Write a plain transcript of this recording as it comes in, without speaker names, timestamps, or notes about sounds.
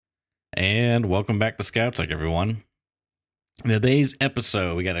And welcome back to Scout Tech, everyone. In today's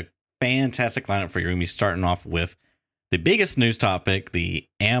episode, we got a fantastic lineup for you. We're going to be starting off with the biggest news topic, the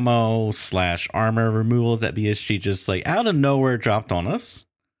ammo/armor removals that BSG just like out of nowhere dropped on us.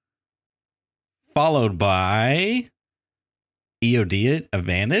 Followed by EOD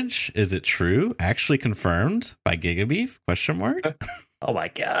Advantage. Is it true? Actually confirmed by Gigabeef? ? Oh my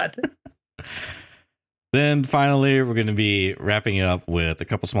god. Then finally, we're going to be wrapping up with a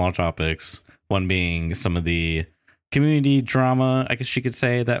couple smaller topics. One being some of the community drama, I guess you could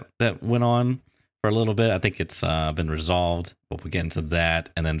say, that went on for a little bit. I think it's been resolved, but we'll get into that.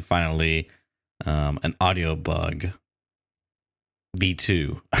 And then finally, an audio bug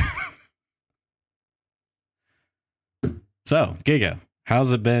V2. So, Giga,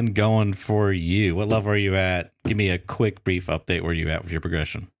 how's it been going for you? What level are you at? Give me a quick, brief update where you at with your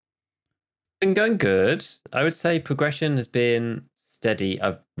progression. Been going good. I would say progression has been steady.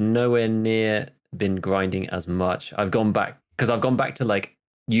 I've nowhere near been grinding as much. I've gone back to like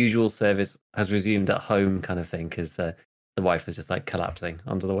usual service has resumed at home kind of thing because the wife was just like collapsing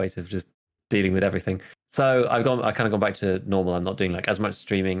under the weight of just dealing with everything. So I kind of gone back to normal. I'm not doing like as much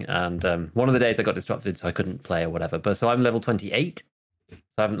streaming, and one of the days I got disrupted, so I couldn't play or whatever. But so I'm level 28. So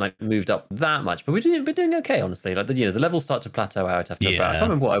I haven't like moved up that much, but we're doing okay, honestly. Like the levels start to plateau out after about, I can't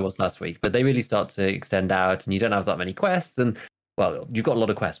remember what I was last week, but they really start to extend out, and you don't have that many quests. And well, you've got a lot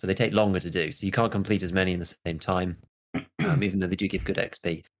of quests, but they take longer to do, so you can't complete as many in the same time, even though they do give good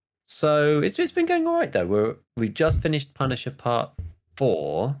XP. So it's been going all right though. We just finished Punisher Part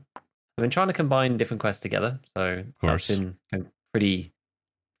 4. I've been trying to combine different quests together, so that's been going pretty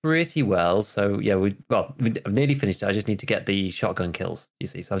well. So yeah, I've nearly finished it. I just need to get the shotgun kills, you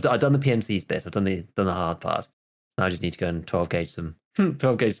see. So I've done the PMCs bit. I've done the hard part. Now I just need to go and 12 gauge some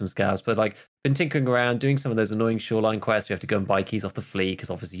scouts. But like, been tinkering around, doing some of those annoying shoreline quests. You have to go and buy keys off the fleet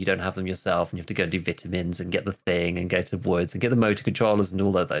because obviously you don't have them yourself, and you have to go and do vitamins and get the thing and go to the woods and get the motor controllers and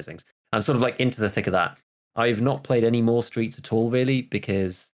all of those things. I'm sort of like into the thick of that. I've not played any more Streets at all really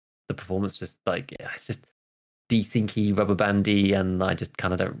because the performance just like it's just desyncy, rubber bandy, and I just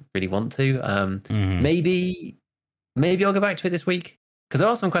kind of don't really want to. Maybe I'll go back to it this week because there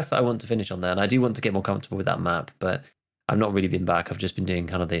are some quests that I want to finish on there, and I do want to get more comfortable with that map. But I've not really been back. I've just been doing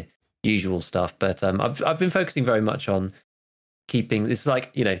kind of the usual stuff. But I've been focusing very much on keeping this.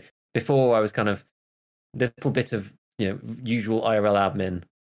 Like before I was kind of a little bit of usual IRL admin,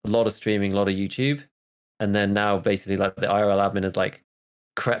 a lot of streaming, a lot of YouTube, and then now basically like the IRL admin is like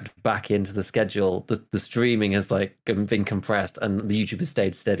crept back into the schedule. The streaming has like been compressed, and the YouTube has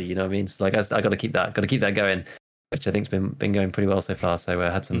stayed steady. You know what I mean? So like I got to keep that going, which I think's been going pretty well so far. So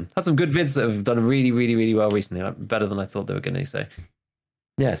I had some good vids that have done really, really, really well recently, like better than I thought they were going to. So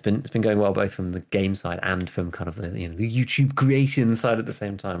yeah, it's been going well both from the game side and from kind of the the YouTube creation side at the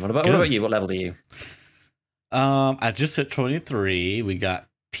same time. What about you? What level are you? I just hit 23. We got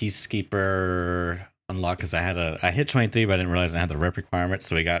Peacekeeper unlock because I hit 23, but I didn't realize I had the rep requirement,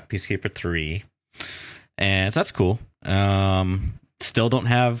 so we got Peacekeeper 3, and so that's cool. Still don't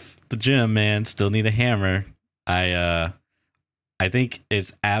have the gem, man. Still need a hammer. I think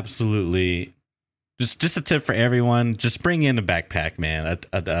it's absolutely just a tip for everyone. Just bring in a backpack, man.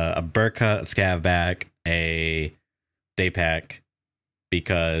 A burqa, a scav bag, a day pack,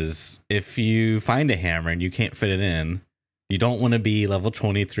 because if you find a hammer and you can't fit it in, you don't want to be level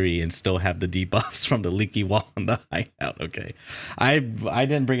 23 and still have the debuffs from the leaky wall and the hideout. Okay. I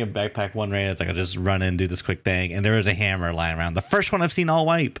didn't bring a backpack one raid. It's like, I'll just run in and do this quick thing. And there was a hammer lying around. The first one I've seen all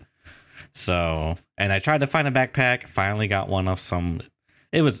wipe. So, and I tried to find a backpack. Finally got one off some.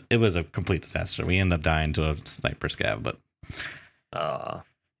 It was a complete disaster. We ended up dying to a sniper scav, but.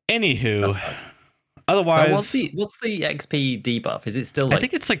 Anywho. Otherwise, what's the XP debuff? Is it still like? I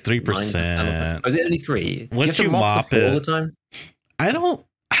think it's like 3%. Or is it only 3? Once you mop it all the time? I don't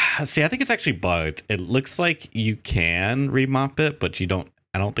see. I think it's actually bugged. It looks like you can remop it, but you don't.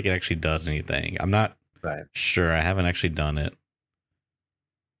 I don't think it actually does anything. I'm not sure. I haven't actually done it.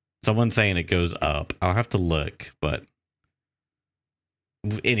 Someone's saying it goes up. I'll have to look, but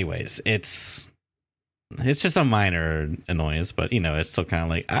anyways, it's just a minor annoyance, but it's still kind of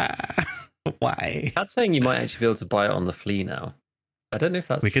like why? That's saying you might actually be able to buy it on the flea now. I don't know if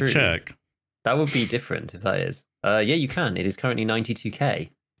that's true. We could check. That would be different if that is. Yeah, you can. It is currently 92k.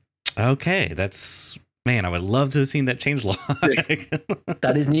 Okay, that's... Man, I would love to have seen that change log.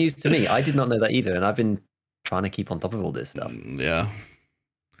 That is news to me. I did not know that either, and I've been trying to keep on top of all this stuff. Yeah.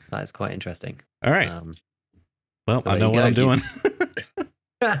 That is quite interesting. All right. Well, I know what I'm doing.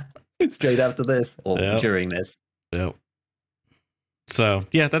 Straight after this, or during this. Yep. So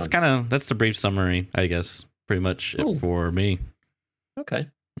yeah, that's the brief summary, I guess. Pretty much it for me. Okay.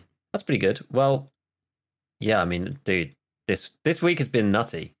 That's pretty good. Well, yeah, I mean, dude, this week has been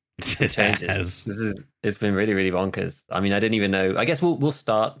nutty. It Changes. has. It's been really, really bonkers. I mean, I didn't even know. I guess we'll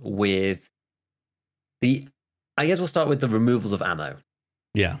start with the we'll start with the removals of ammo.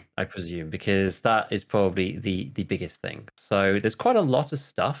 Yeah. I presume, because that is probably the biggest thing. So there's quite a lot of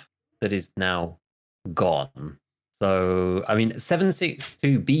stuff that is now gone. So I mean,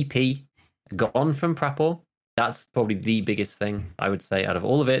 762 BP gone from Prapor. That's probably the biggest thing I would say out of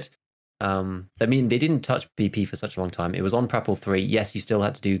all of it. I mean, they didn't touch BP for such a long time. It was on Prapor 3. Yes, you still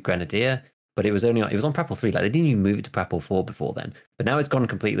had to do Grenadier, but it was on Prapor 3. Like, they didn't even move it to Prapor 4 before then. But now it's gone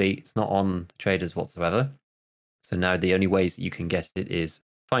completely. It's not on traders whatsoever. So now the only ways that you can get it is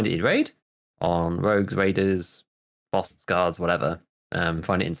find it in raid on rogues, raiders, boss guards, whatever.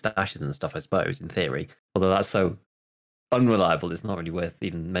 Find it in stashes and stuff, I suppose, in theory. Although that's so unreliable, it's not really worth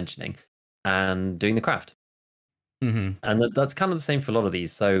even mentioning. And doing the craft. Mm-hmm. And that's kind of the same for a lot of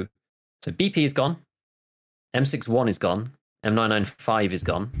these. So BP is gone, M61 is gone, M995 is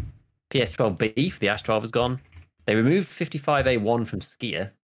gone, PS12B for the Ash 12 is gone. They removed 55A1 from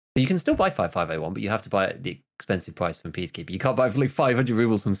Skier. You can still buy 55A1, but you have to buy it at the expensive price from Peacekeeper. You can't buy it for like 500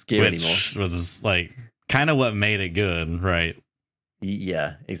 rubles from Skier anymore. Which was like kind of what made it good, right?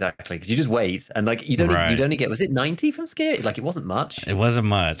 Yeah, exactly. Because you just wait, and like you'd only get, was it 90 from Skier? Like, it wasn't much. It wasn't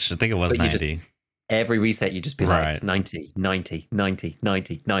much. I think it was 90. Every reset, you just be Right. like 90, 90, 90,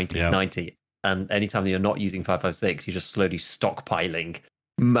 90, 90, Yep. 90. And anytime that you're not using 556, you're just slowly stockpiling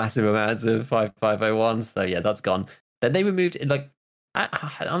massive amounts of 5501. So yeah, that's gone. Then they removed it, like,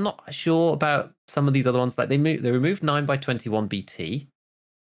 I'm not sure about some of these other ones. Like they removed 9x21 BT.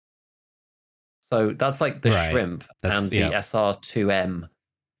 So that's like the Right. Shrimp and the SR2M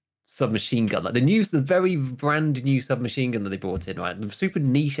submachine gun. Like the very brand new submachine gun that they brought in, right? The super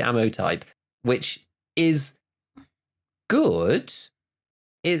niche ammo type, which is good.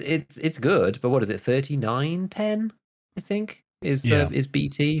 It's good, but what is it? 39 pen, I think, is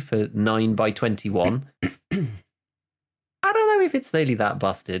BT for 9x21. I don't know if it's really that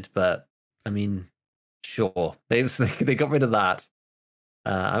busted, but I mean, sure. They got rid of that.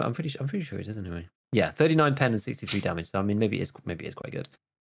 I'm pretty sure it is anyway. Yeah, 39 pen and 63 damage. So I mean, maybe it is quite good.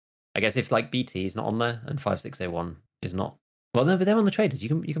 I guess if like BT is not on there and 56A1 is not. Well, no, but they're on the traders. You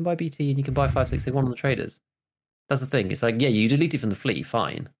can buy BT and you can buy 56A1 on the traders. That's the thing. It's like, yeah, you delete it from the fleet,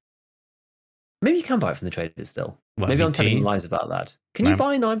 fine. Maybe you can buy it from the traders still. What, maybe BT? I'm telling lies about that. Can you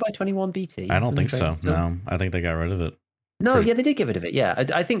buy 9x21 BT? I don't think so. Still? No, I think they got rid of it. No, yeah, they did get rid of it. Yeah,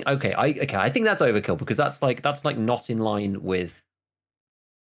 I think I think that's overkill because that's like not in line with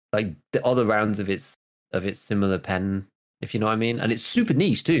like the other rounds of its similar pen, if you know what I mean. And it's super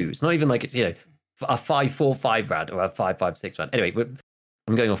niche too. It's not even like it's a 5.45 round or a 5.56 round. Anyway,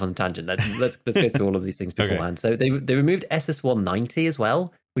 I'm going off on a tangent. Let's go through all of these things beforehand. Okay. So they removed SS190 as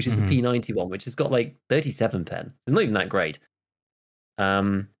well, which is the P91, which has got like 37 pen. It's not even that great.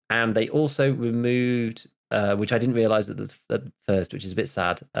 And they also removed, which I didn't realize at first, which is a bit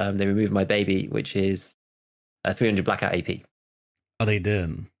sad. They removed my baby, which is a 300 Blackout AP. Oh, they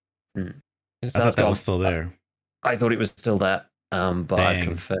did. So I thought that was still there. I thought it was still there, but I've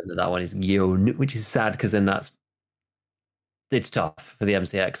confirmed that one is Yon, which is sad because then it's tough for the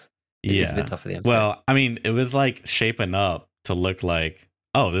MCX. It's a bit tough for the MCX. Well, I mean, it was like shaping up to look like,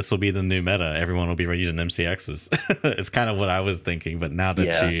 oh, this will be the new meta. Everyone will be using MCXs. It's kind of what I was thinking, but now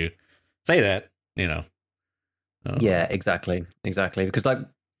that you say that, yeah, exactly, because like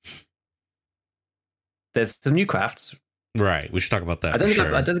there's some new crafts. Right, we should talk about that.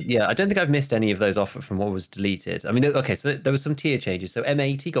 I don't think I've missed any of those off from what was deleted. I mean, okay, so there was some tier changes. So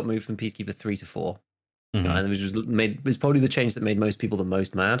M80 got moved from Peacekeeper 3 to 4, and it was probably the change that made most people the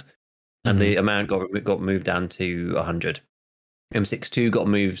most mad. And the amount got moved down to 100. M62 got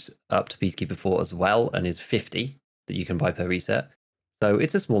moved up to Peacekeeper 4 as well, and is 50 that you can buy per reset. So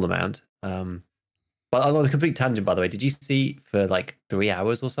it's a small amount. But on a complete tangent, by the way, did you see for like 3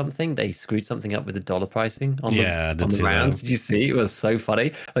 hours or something, they screwed something up with the dollar pricing on the rounds? Did you see? It was so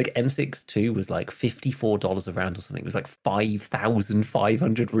funny. Like M62 was like $54 a round or something. It was like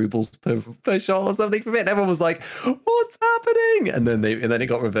 5,500 rubles per shot or something from it. And everyone was like, "What's happening?" And then it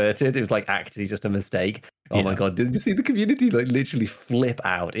got reverted. It was like actually just a mistake. Oh my god! Did you see the community like literally flip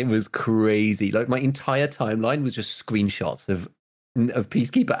out? It was crazy. Like my entire timeline was just screenshots of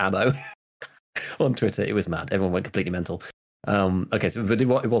Peacekeeper ammo. On Twitter, it was mad. Everyone went completely mental. Okay, so but it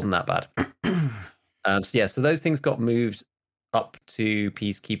wasn't that bad. So those things got moved up to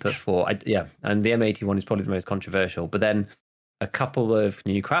Peacekeeper 4. And the M81 is probably the most controversial. But then a couple of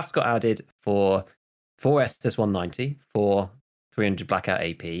new crafts got added for SS190, for 300 Blackout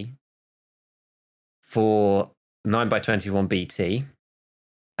AP, for 9x21 BT,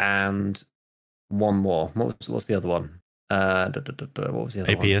 and one more. What's the other one? What was the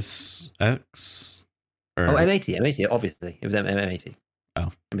other one? APSX? Oh, M80, obviously. It was M80.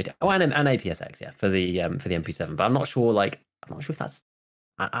 Oh. M80. Oh, and APSX, yeah, for the MP7. But I'm not sure, if that's...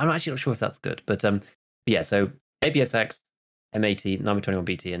 I'm actually not sure if that's good. But yeah, so APSX, M80, number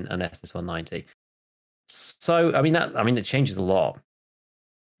 21BT, and SS190. So, I mean, it changes a lot.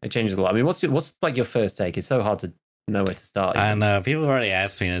 It changes a lot. I mean, what's like your first take? It's so hard to know where to start. I know. People have already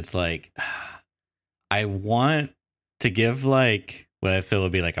asked me, and it's like, I want to give like what I feel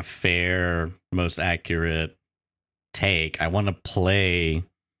would be like a fair, most accurate take. I want to play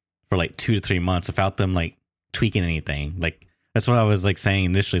for like 2 to 3 months without them like tweaking anything. Like that's what I was like saying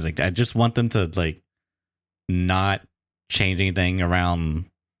initially. Is like I just want them to like not change anything around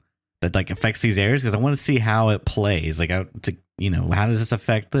that like affects these areas because I want to see how it plays. Like how does this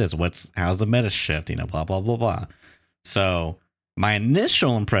affect this? How's the meta shift? Blah blah blah blah. So my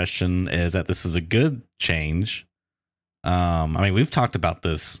initial impression is that this is a good change. I mean, we've talked about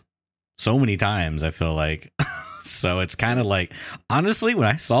this so many times, I feel like. So it's kind of like, honestly, when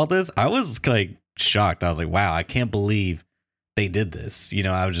I saw this, I was like shocked. I was like, wow, I can't believe they did this.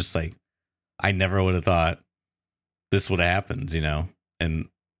 I was just like, I never would have thought this would have happened, in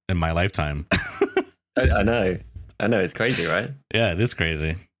my lifetime. I know. It's crazy, right? Yeah, it is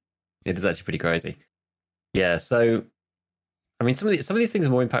crazy. It is actually pretty crazy. Yeah, so I mean, some of these things are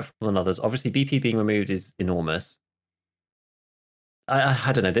more impactful than others. Obviously, BP being removed is enormous.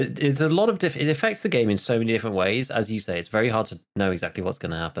 I don't know. It's a lot of it affects the game in so many different ways. As you say, it's very hard to know exactly what's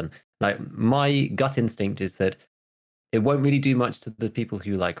going to happen. Like my gut instinct is that it won't really do much to the people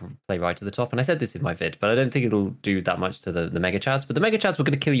who like play right to the top. And I said this in my vid, but I don't think it'll do that much to the mega chats. But the mega chats were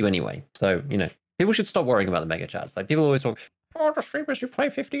going to kill you anyway. So people should stop worrying about the mega chats. Like people always talk, oh, the streamers who play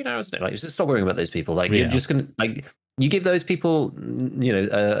 15 hours a day. Like just stop worrying about those people. Like you're just gonna like you give those people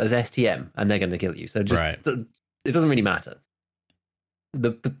as STM and they're going to kill you. So just it doesn't really matter.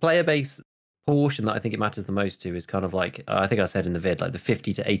 The player base portion that I think it matters the most to is kind of like I think I said in the vid, like the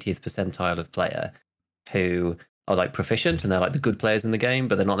 50 to 80th percentile of player who are like proficient and they're like the good players in the game,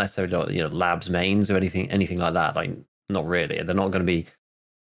 but they're not necessarily labs mains or anything like that. Like not really. They're not going to be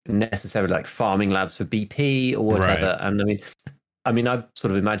necessarily like farming labs for BP or whatever. Right. And I mean, I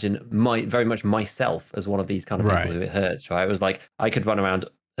sort of imagine very much myself as one of these kind of people who it hurts. Right? It was like I could run around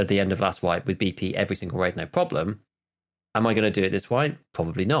at the end of last wipe with BP every single raid, no problem. Am I going to do it this way?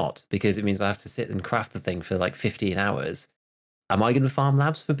 Probably not, because it means I have to sit and craft the thing for like 15 hours. Am I going to farm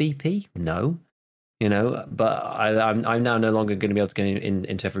labs for BP? No. But I'm now no longer going to be able to go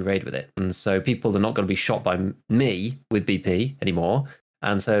into every raid with it. And so people are not going to be shot by me with BP anymore.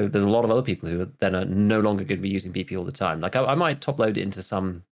 And so there's a lot of other people who then are no longer going to be using BP all the time. Like I might top load it into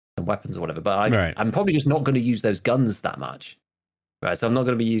some weapons or whatever, but I'm probably just not going to use those guns that much. Right. So I'm not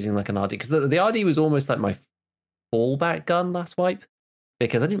going to be using like an RD, because the RD was almost like my fallback gun last wipe,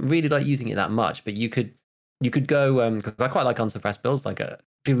 because I didn't really like using it that much. But you could go because I quite like unsuppressed builds. Like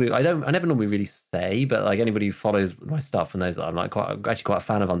people who I never normally really say, but like anybody who follows my stuff and knows that I'm actually quite a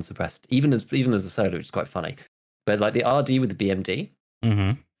fan of unsuppressed, even as a solo, which is quite funny. But like the RD with the BMD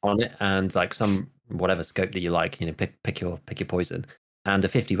on it, and like some whatever scope that you like, pick your poison, and a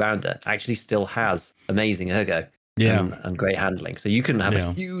 50 rounder actually still has amazing ergo. And great handling. So you can have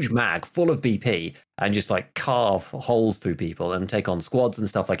a huge mag full of BP and just like carve holes through people and take on squads and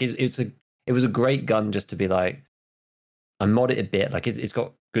stuff. Like it was a great gun just to be like, I mod it a bit. Like it's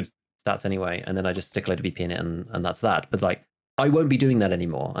got good stats anyway, and then I just stick a load of BP in it and that's that. But like I won't be doing that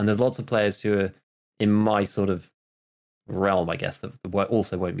anymore. And there's lots of players who are in my sort of realm, I guess, that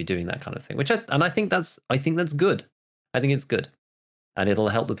also won't be doing that kind of thing. I think that's good. I think it's good, and it'll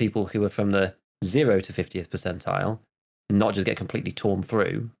help the people who are from the 0 to 50th percentile not just get completely torn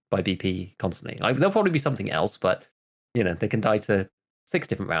through by BP constantly. Like there'll probably be something else, but they can die to 6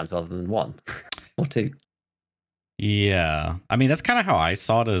 different rounds rather than 1 or 2. Yeah, I mean that's kind of how I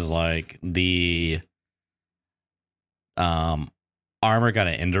saw it, as like the armor got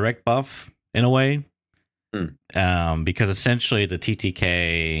an indirect buff in a way, because essentially the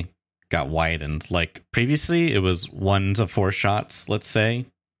TTK got widened. Like previously, it was 1 to 4 shots, let's say,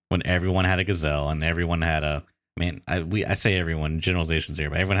 when everyone had a Gazelle and everyone had I say everyone, generalizations here,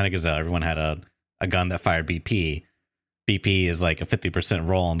 but everyone had a Gazelle, everyone had a gun that fired BP. BP is like a 50%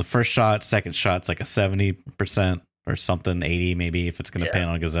 roll on the first shot, second shot's like a 70% or something, 80 maybe if it's going to pan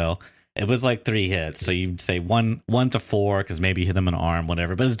on a Gazelle. It was like 3 hits, so you'd say 1 to 4 because maybe you hit them in the arm,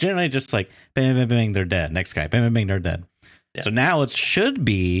 whatever. But it's generally just like bang, bang, bang, they're dead. Next guy, bang, bang, bang, they're dead. Yeah. So now it should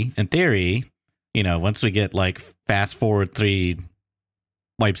be, in theory, once we get like fast forward 3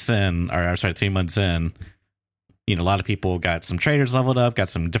 wipes in, or sorry, 3 months in, a lot of people got some traders leveled up, got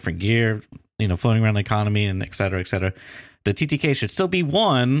some different gear, floating around the economy, and et cetera, et cetera. The TTK should still be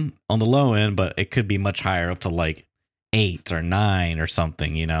 1 on the low end, but it could be much higher, up to like 8 or 9 or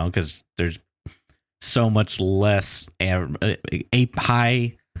something, because there's so much less. A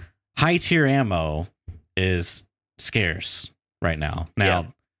high tier ammo is scarce right now.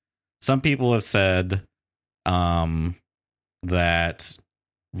 Now, some people have said that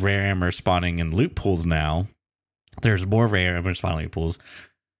rare ammo are spawning in loot pools now. There's more rare ammo spawning in loot pools,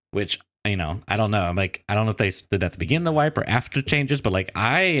 which, I don't know. I'm like, I don't know if they did at the beginning of the wipe or after changes, but like,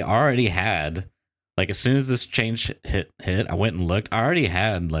 I already had, like, as soon as this change hit, I went and looked. I already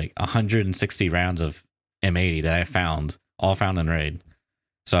had like 160 rounds of M80 that I found, all found in raid.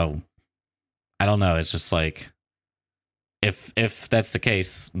 So I don't know. It's just like, if that's the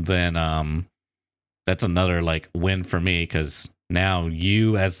case, then that's another like win for me, because now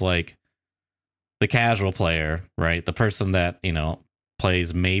you, as like the casual player, right, the person that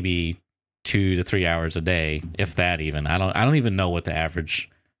plays maybe 2 to 3 hours a day, if that even. I don't even know what the average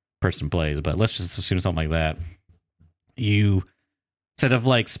person plays, but let's just assume something like that. You, instead of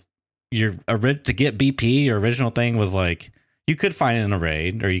like to get BP, your original thing was like you could find it in a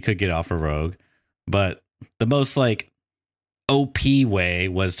raid or you could get off a rogue, but the most like OP way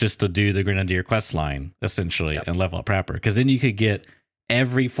was just to do the Grenadier quest line essentially and level up Prapor, because then you could get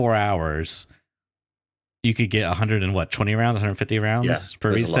every 4 hours. You could get 120 rounds, 150 rounds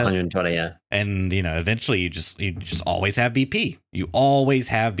per reset. 120, yeah. And eventually you just always have BP. You always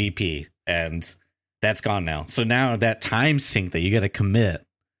have BP, and that's gone now. So now that time sink that you got to commit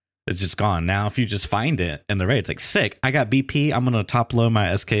is just gone. Now if you just find it in the raid, it's like, sick, I got BP, I'm gonna top load my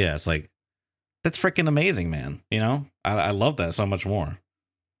SKS. Like, that's freaking amazing, man. I love that so much more.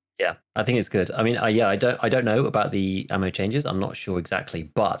 Yeah, I think it's good. I mean, I don't know about the ammo changes. I'm not sure exactly,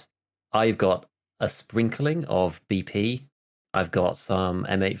 but I've got a sprinkling of BP. I've got some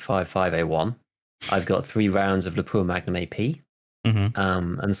M855A1. I've got 3 rounds of Lapua Magnum AP.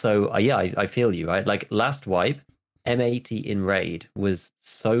 Mm-hmm. And so, I feel you, right? Like last wipe, M80 in raid was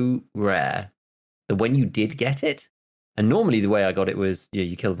so rare that when you did get it, and normally the way I got it was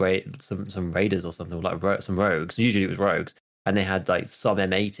you killed some raiders or something, like some rogues. Usually it was rogues, and they had like some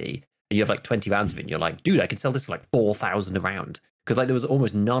M80, and you have like 20 rounds of it, and you're like, dude, I could sell this for like 4,000 a round, because like there was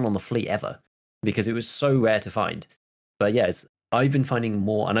almost none on the fleet ever, because it was so rare to find. But yes, I've been finding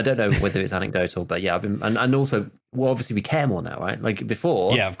more, and I don't know whether it's anecdotal, but yeah, I've been, and also, well, obviously we care more now, right? Like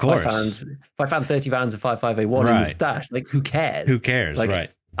before, yeah, of course. If I found 30 rounds of 5.5A1 in the stash, like who cares? Who cares, like, right?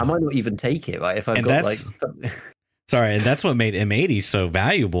 I might not even take it, right? If I've got like... Sorry, and that's what made M80 so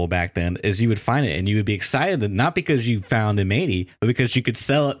valuable back then, is you would find it and you would be excited, not because you found M80, but because you could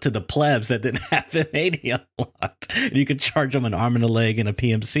sell it to the plebs that didn't have M80 unlocked. And you could charge them an arm and a leg and a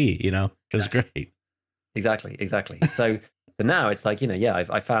PMC, It was great. Exactly. So now it's like,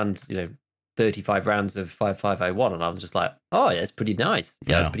 I found, 35 rounds of 5.5A1, and I was just like, oh, yeah, it's pretty nice.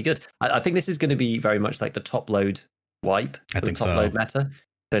 Yeah, it's pretty good. I think this is going to be very much like the top load wipe. I think top load meta.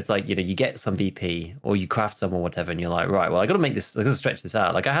 So it's like, you get some BP or you craft some or whatever, and you're like, right, well, I got to make this, I got to stretch this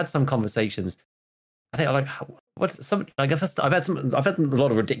out. Like I had some conversations. I think I've had a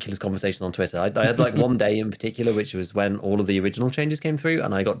lot of ridiculous conversations on Twitter. I had like one day in particular, which was when all of the original changes came through,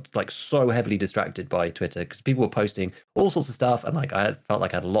 and I got like so heavily distracted by Twitter because people were posting all sorts of stuff, and like I felt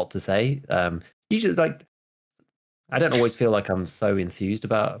like I had a lot to say. Usually, like I don't always feel like I'm so enthused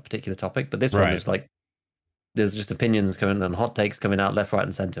about a particular topic, but this one was like, there's just opinions coming and hot takes coming out left, right,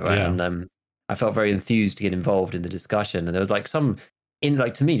 and center, right? Yeah. And I felt very enthused to get involved in the discussion, and there was like some,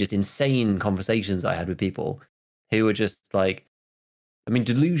 to me, just insane conversations I had with people who were just like, I mean,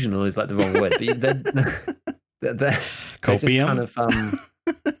 delusional is like the wrong word, but they're copium. Just kind of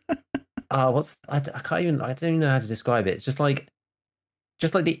I don't even know how to describe it. It's just like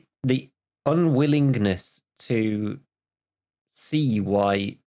the unwillingness to see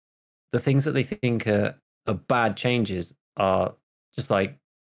why the things that they think are bad changes are just like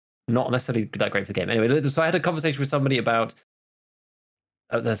not necessarily that great for the game. Anyway, so I had a conversation with somebody about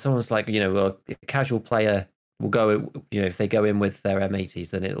someone's like, a casual player will go, if they go in with their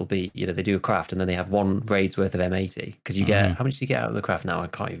M80s, then it'll be, they do a craft and then they have 1 raid's worth of M80, because you get, how much do you get out of the craft now? I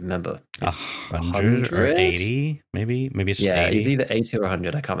can't even remember. 100 or 80, maybe it's just 80. It's either 80 or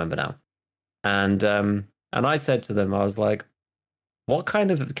 100. I can't remember now. And I said to them, I was like, what kind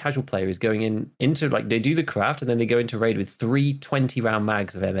of casual player is going into like, they do the craft and then they go into raid with 3 20-round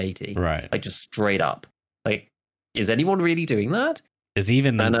mags of M80, right? Like just straight up. Like, is anyone really doing that? Is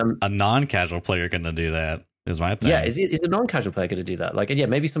even a non-casual player going to do that? is my thing. Yeah, is a non-casual player going to do that? Like, and yeah,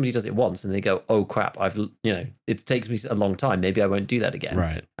 maybe somebody does it once and they go, "Oh crap, it takes me a long time. Maybe I won't do that again."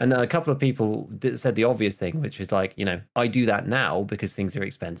 Right. And then a couple of people said the obvious thing, which is like, I do that now because things are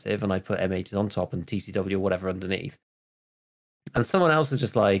expensive, and I put M80s on top and TCW or whatever underneath. And someone else is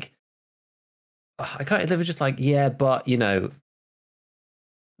just like, I can't. They were just like, yeah, but they're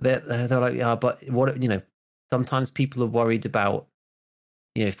like, yeah, but what sometimes people are worried about,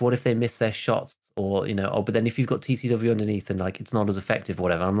 what if they miss their shots, or but then if you've got TCW underneath and like it's not as effective or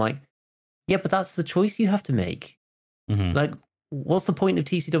whatever. I'm like, yeah, but that's the choice you have to make. Mm-hmm. Like, what's the point of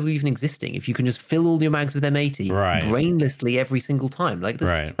TCW even existing if you can just fill all your mags with M80 brainlessly every single time? Like,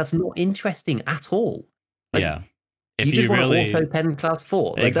 that's not interesting at all. Like, yeah. If you just want to auto pen class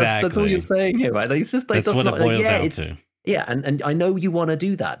 4. Like, exactly. That's all you're saying here, right? Like, it's just like that's what it boils down to. Yeah, and I know you want to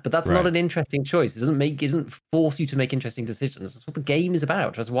do that, but that's not an interesting choice. It doesn't force you to make interesting decisions. That's what the game is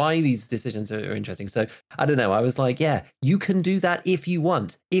about. That's why these decisions are interesting. So I don't know. I was like, yeah, you can do that if you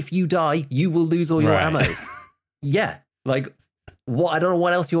want. If you die, you will lose all your ammo. Yeah, like what? I don't know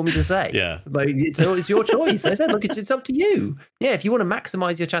what else you want me to say. Yeah, like it's your choice. I said, look, it's up to you. Yeah, if you want to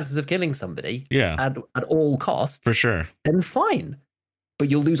maximize your chances of killing somebody, at all costs, for sure, then fine. But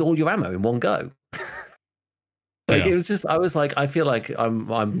you'll lose all your ammo in one go. Like, it was just, I was like, I feel like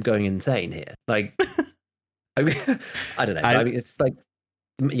I'm going insane here. Like, I don't know. I mean, it's like,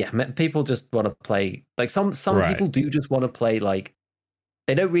 yeah, people just want to play. Like, some people do just want to play. Like,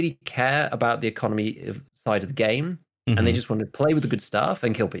 they don't really care about the economy side of the game, and they just want to play with the good stuff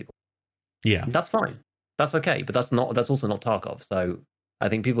and kill people. Yeah, that's fine. That's okay. But that's also not Tarkov. So I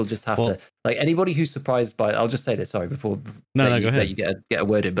think people just have to, like, anybody who's surprised by. I'll just say this. Sorry, before go ahead. You get a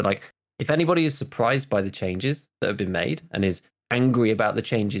word in, but like, if anybody is surprised by the changes that have been made and is angry about the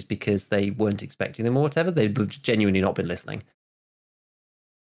changes because they weren't expecting them or whatever, they've genuinely not been listening.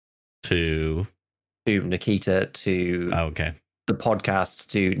 To Nikita, to the podcast,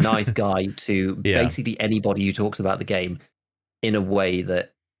 to Nice Guy, to basically anybody who talks about the game in a way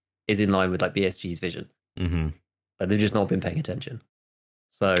that is in line with like BSG's vision. Mm-hmm. But they've just not been paying attention.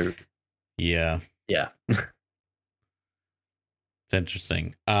 So yeah. It's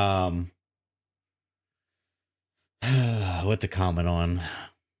interesting. What to comment on?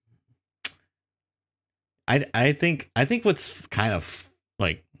 I think what's kind of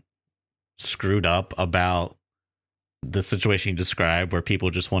like screwed up about the situation you described, where people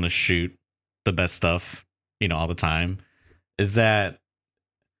just want to shoot the best stuff, all the time, is that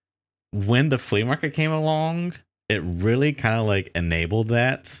when the flea market came along, it really kind of like enabled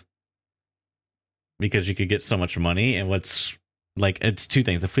that, because you could get so much money. And what's like, it's two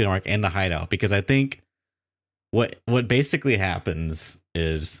things: the flea market and the hideout. Because I think what basically happens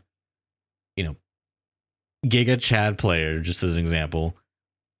is, Giga Chad player, just as an example,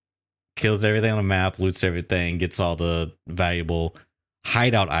 kills everything on the map, loots everything, gets all the valuable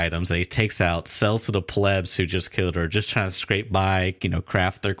hideout items that he takes out, sells to the plebs who just killed her, just trying to scrape by,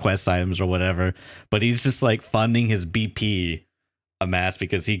 craft their quest items or whatever. But he's just like funding his BP amass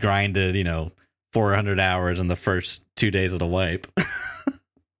because he grinded, 400 hours in the first 2 days of the wipe.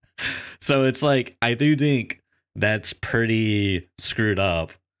 So it's like, I do think that's pretty screwed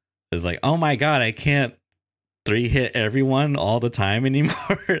up. It's like, oh my god, I can't 3-hit everyone all the time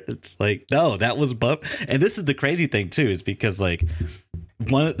anymore. It's like, no, that was and this is the crazy thing too, is because like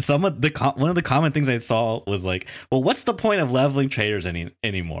one of the common things I saw was like, well, what's the point of leveling traders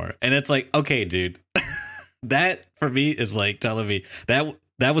anymore? And it's like, okay, dude, that for me is like telling me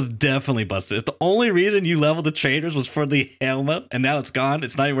that was definitely busted. If the only reason you leveled the traders was for the helmet and now it's gone,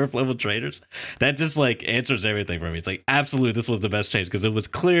 it's not even worth level traders, that just like answers everything for me. It's like, absolutely, this was the best change, because it was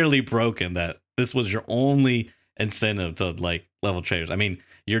clearly broken that this was your only incentive to like level traders. I mean,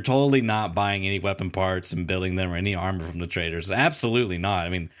 you're totally not buying any weapon parts and building them or any armor from the traders. Absolutely not. I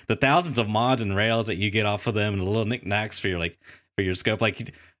mean, the thousands of mods and rails that you get off of them and the little knickknacks for your scope,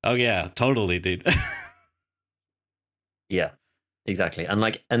 like, oh yeah, totally, dude. Yeah, exactly. And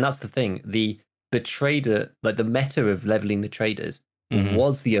that's the thing. The trader, like the meta of leveling the traders,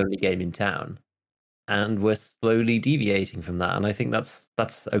 was the only game in town, and we're slowly deviating from that. And I think that's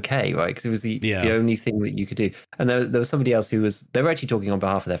okay, right? Because it was the only thing that you could do. And there was somebody else they were actually talking on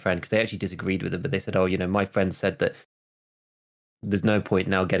behalf of their friend, because they actually disagreed with it, but they said, oh, my friend said that there's no point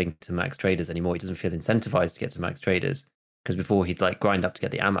now getting to max traders anymore. He doesn't feel incentivized to get to max traders, because before he'd like grind up to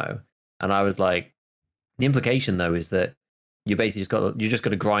get the ammo. And I was like, the implication though is that you basically just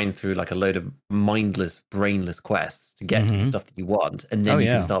got to grind through like a load of mindless, brainless quests to get to the stuff that you want, and then you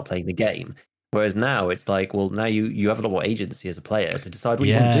can start playing the game. Whereas now it's like, well, now you have a lot more agency as a player to decide what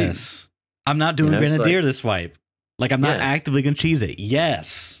you want to do. I'm not doing Grenadier this wipe. Like, I'm not actively going to cheese it.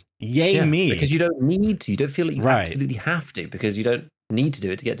 Yes. Yay me. Because you don't need to. You don't feel like you Right. absolutely have to, because you don't need to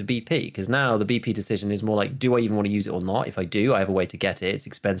do it to get to BP. Because now the BP decision is more like, do I even want to use it or not? If I do, I have a way to get it. It's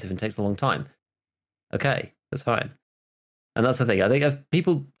expensive and takes a long time. Okay, that's fine. And that's the thing. I think if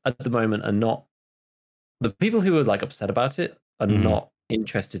people at the moment are not, the people who are like upset about it are Mhm. not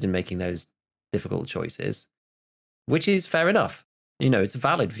interested in making those difficult choices, which is fair enough. You know, it's a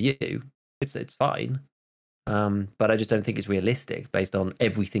valid view. It's fine. But I just don't think it's realistic based on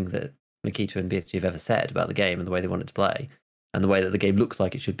everything that Makita and BSG have ever said about the game and the way they want it to play, and the way that the game looks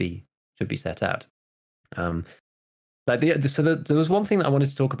like it should be set out. Like there was one thing that I wanted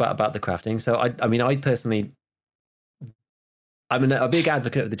to talk about the crafting. So I mean, I personally, I'm a big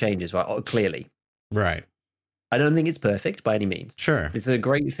advocate of the changes, right? Clearly, Right. I don't think it's perfect by any means. Sure. It's a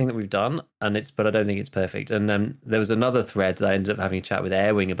great thing that we've done, but I don't think it's perfect. And there was another thread that I ended up having a chat with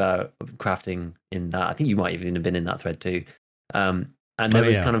Airwing about crafting in that. I think you might even have been in that thread too. And there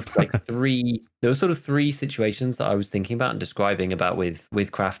was kind of like there were sort of three situations that I was thinking about and describing about with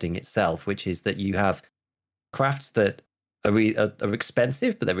crafting itself, which is that you have crafts that are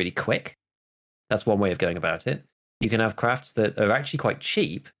expensive, but they're really quick. That's one way of going about it. You can have crafts that are actually quite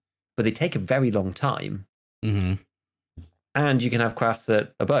cheap, but they take a very long time. Mm-hmm. And you can have crafts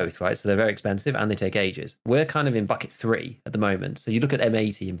that are both, right? So they're very expensive and they take ages. We're kind of in bucket 3 at the moment. So you look at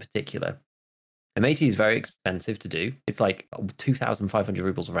M80 in particular. M80 is very expensive to do. It's like 2,500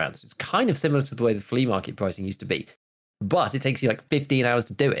 rubles a round. So it's kind of similar to the way the flea market pricing used to be. But it takes you like 15 hours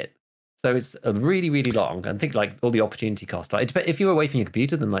to do it. So it's really, really long. And think like all the opportunity cost. Like, if you're away from your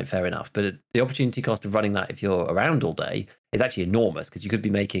computer, then like fair enough. But the opportunity cost of running that if you're around all day is actually enormous, because you could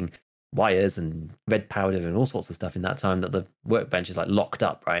be making wires and red powder and all sorts of stuff in that time that the workbench is like locked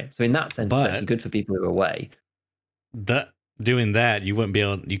up, right? So in that sense, it's actually good for people who are away. Doing that, you wouldn't be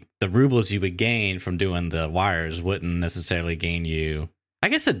able. The rubles you would gain from doing the wires wouldn't necessarily gain you. I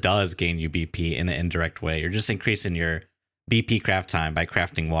guess it does gain you BP in an indirect way. You're just increasing your BP craft time by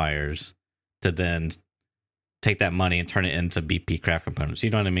crafting wires to then take that money and turn it into BP craft components. You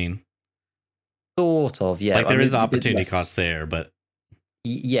know what I mean? Sort of, yeah. Like there is opportunity cost there, but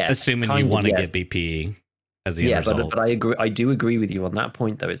yeah, assuming you want to get BP as the end result. But I agree. I do agree with you on that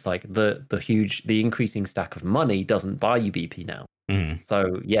point, though. It's like the increasing stack of money doesn't buy you BP now. Mm-hmm.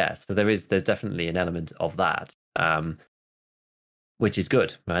 So yes, so there's definitely an element of that, which is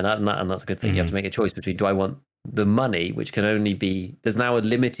good, right? And that's a good thing. Mm-hmm. You have to make a choice between, do I want the money, which can only be, there's now a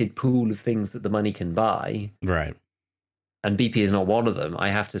limited pool of things that the money can buy, right? And BP is not one of them. I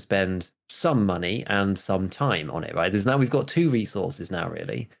have to spend some money and some time on it, right? We've got 2 resources now,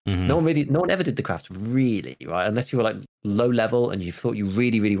 really. Mm-hmm. No one ever did the crafts, really, right? Unless you were like low level and you thought you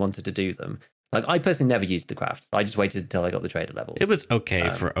really, really wanted to do them. Like, I personally never used the crafts. I just waited until I got the trader levels. It was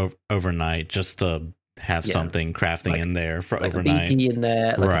okay for overnight, just to have something crafting in there for like overnight. A BP in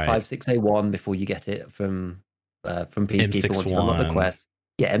there, like a 56A1 before you get it from Peacekeeper once you've got the quest.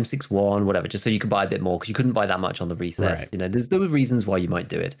 Yeah, M61, whatever, just so you could buy a bit more, because you couldn't buy that much on the resets. Right. You know, there were reasons why you might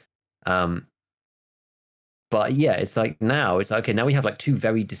do it. But yeah, it's like now it's like, okay, now we have like 2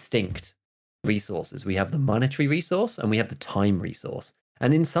 very distinct resources. We have the monetary resource and we have the time resource.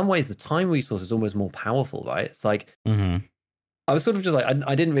 And in some ways, the time resource is almost more powerful, right? It's like, I was sort of just like,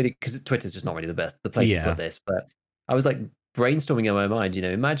 I didn't really, because Twitter's just not really the place to put this, but I was like brainstorming in my mind, you know,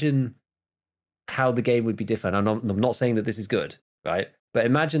 imagine how the game would be different. I'm not saying that this is good, right? But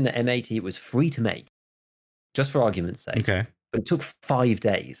imagine that M80 was free to make, just for argument's sake. Okay. But it took 5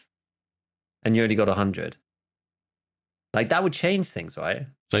 days, and you only got 100. Like, that would change things, right?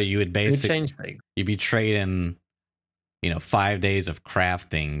 So you would basically change things. You'd be trading, 5 days of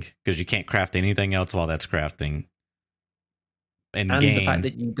crafting, because you can't craft anything else while that's crafting. And the fact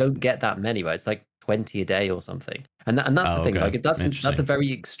that you don't get that many, right? It's like 20 a day or something. And that's the thing. Okay. Like, that's a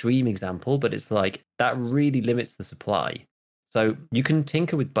very extreme example, but it's like that really limits the supply. So you can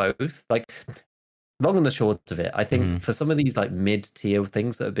tinker with both. Like, long and the short of it, I think for some of these like mid-tier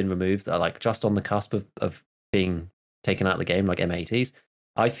things that have been removed that are like just on the cusp of being taken out of the game, like M80s,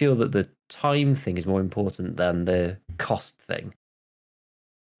 I feel that the time thing is more important than the cost thing.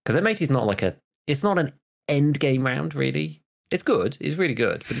 Because M80 is not it's not an end game round, really. It's good, it's really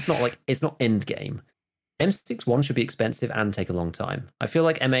good, but it's not end game. M61 should be expensive and take a long time. I feel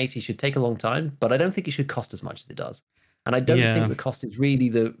like M80 should take a long time, but I don't think it should cost as much as it does. And I don't think the cost is really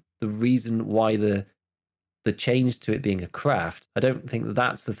the reason why the change to it being a craft. I don't think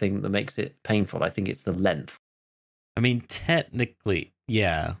that's the thing that makes it painful. I think it's the length. I mean, technically,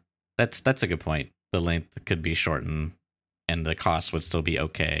 yeah, that's a good point. The length could be shortened, and the cost would still be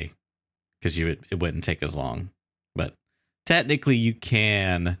okay, because it wouldn't take as long. But technically, you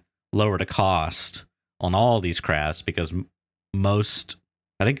can lower the cost on all these crafts, because most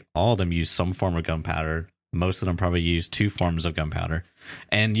I think all of them use some form of gunpowder. Most of them probably use two forms of gunpowder.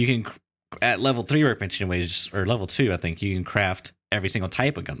 And you can, at level 3 workbench anyways, or level 2, I think you can craft every single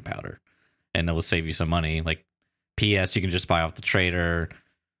type of gunpowder. And that will save you some money. Like PS, you can just buy off the trader.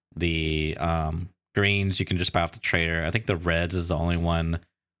 The greens, you can just buy off the trader. I think the reds is the only one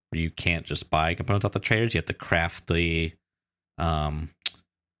where you can't just buy components off the traders. You have to craft the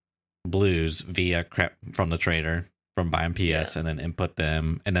blues via from the trader, from buying PS, and then input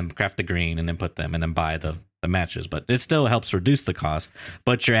them, and then craft the green and input them, and then buy the matches. But it still helps reduce the cost.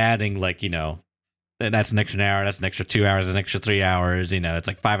 But you're adding, like, you know, that's an extra hour, that's an extra 2 hours, that's an extra 3 hours, you know, it's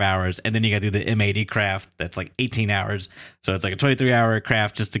like 5 hours. And then you got to do the M80 craft. That's like 18 hours. So it's like a 23-hour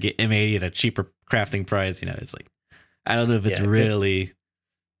craft just to get M80 at a cheaper crafting price. You know, it's like, I don't know if it's really.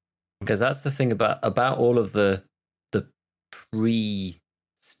 Because that's the thing about all of the pre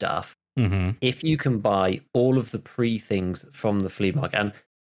stuff. Mm-hmm. If you can buy all of the pre things from the flea market, and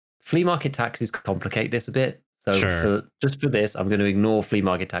flea market taxes complicate this a bit. So for this, I'm going to ignore flea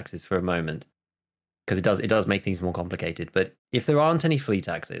market taxes for a moment, because it does make things more complicated. But if there aren't any flea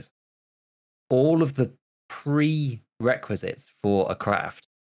taxes, all of the prerequisites for a craft,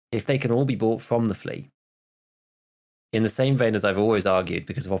 if they can all be bought from the flea, in the same vein as I've always argued,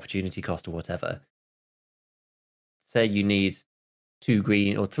 because of opportunity cost or whatever, say you need 2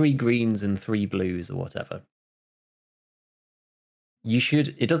 green or 3 greens and 3 blues or whatever.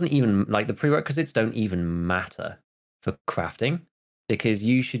 It doesn't even, like, the prerequisites don't even matter for crafting, because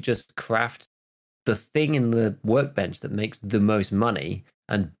you should just craft the thing in the workbench that makes the most money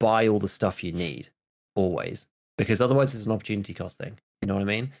and buy all the stuff you need always, because otherwise it's an opportunity cost thing. You know what I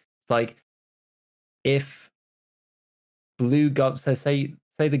mean? It's like, if blue gun, so say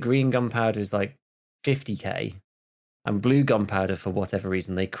the green gunpowder is like 50k, and blue gunpowder, for whatever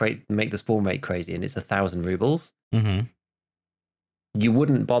reason, they make the spawn rate crazy, and it's 1,000 rubles. Mm-hmm. You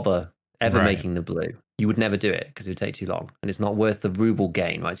wouldn't bother ever making the blue. You would never do it because it would take too long, and it's not worth the ruble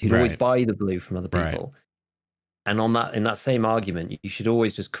gain, right? So you'd always buy the blue from other people. And in that same argument, you should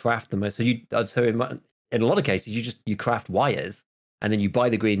always just craft the most. So in a lot of cases, you craft wires, and then you buy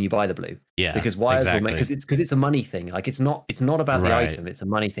the green, you buy the blue. Yeah, because wires will make, because it's a money thing. Like, it's not about the item, it's a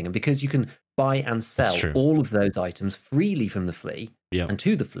money thing. And because you can buy and sell all of those items freely from the flea and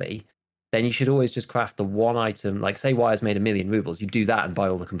to the flea, then you should always just craft the one item. Like, say wires made 1,000,000 rubles, you do that and buy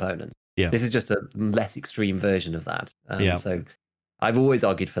all the components. Yeah, this is just a less extreme version of that. So I've always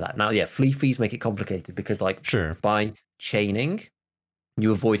argued for that. Now, flea fees make it complicated, because, like, by chaining,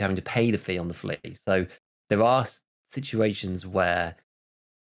 you avoid having to pay the fee on the flea. So there are situations where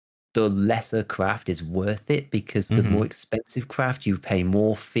the lesser craft is worth it, because the more expensive craft, you pay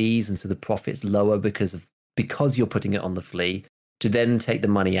more fees, and so the profit's lower because you're putting it on the flea to then take the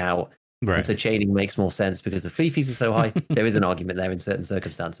money out. Right. And so chaining makes more sense because the flea fees are so high. There is an argument there in certain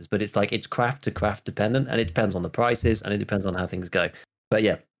circumstances, but it's like, it's craft to craft dependent, and it depends on the prices, and it depends on how things go. But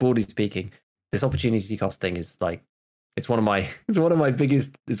yeah, broadly speaking, this opportunity cost thing is like, it's one of my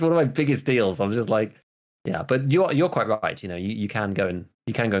biggest deals. I'm just like, yeah, but you're quite right. You know, you can go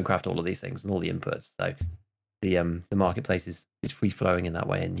and craft all of these things and all the inputs. So the marketplace is free flowing in that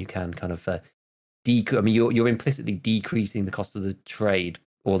way, and you can kind of you're implicitly decreasing the cost of the trade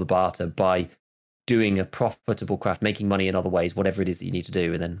or the barter by doing a profitable craft, making money in other ways, whatever it is that you need to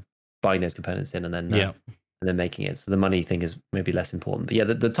do, and then buying those components in, and then making it. So the money thing is maybe less important. But yeah,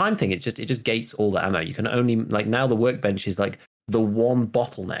 the time thing, it just gates all the ammo. You can only, like, now the workbench is like the one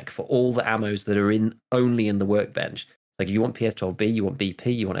bottleneck for all the ammos that are only in the workbench. Like, if you want PS12B, you want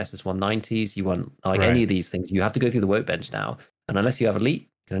BP, you want SS190s, you want any of these things, you have to go through the workbench now. And unless you have Elite, you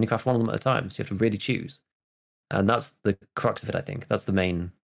can only craft one of them at a time. So you have to really choose. And that's the crux of it, I think. That's the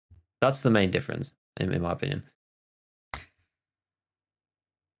main difference, in my opinion.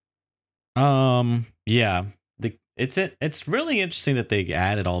 Yeah. It's really interesting that they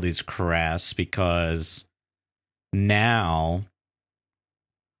added all these crafts, because now,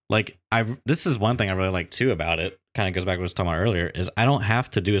 like, this is one thing I really like too about it. Kind of goes back to what I was talking about earlier, is I don't have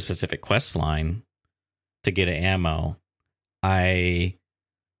to do a specific quest line to get an ammo.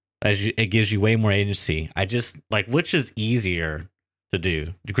 It gives you way more agency. I just, like, which is easier to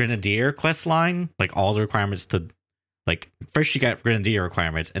do? The Grenadier quest line, like, all the requirements to, like, first you got Grenadier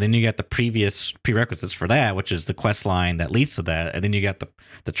requirements, and then you got the previous prerequisites for that, which is the quest line that leads to that, and then you got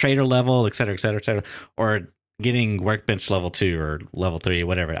the trader level, et cetera, et cetera, et cetera, or getting workbench level 2 or level 3,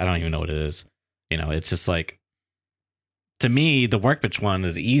 whatever. I don't even know what it is. You know, it's just like, to me, the workbench one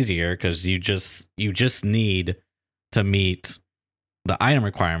is easier, because you just need to meet the item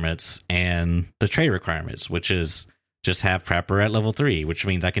requirements and the trade requirements, which is just have prepper at level 3, which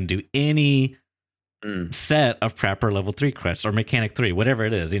means I can do any set of Prepper level 3 quests or Mechanic 3, whatever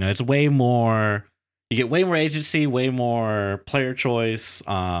it is. It's way more. You get way more agency, way more player choice.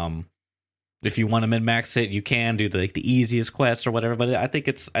 If you want to min max it, you can do the easiest quest or whatever. But I think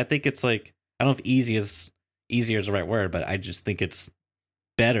it's like, I don't know if easier is the right word, but I just think it's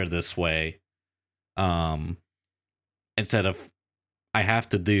better this way. Instead of I have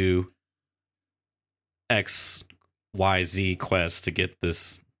to do X, Y, Z quest to get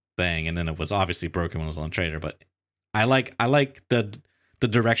this thing, and then it was obviously broken when it was on Trader. But I like the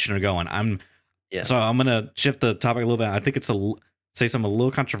direction they're going. So I'm gonna shift the topic a little bit. I think say something a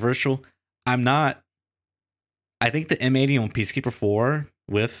little controversial. I think the M80 on Peacekeeper 4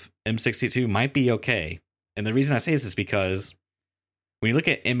 with M62 might be okay. And the reason I say this is because when you look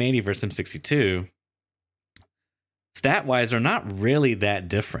at M80 versus M62, stat-wise, they're not really that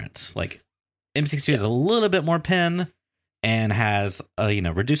different. Like, M62 is a little bit more pen and has,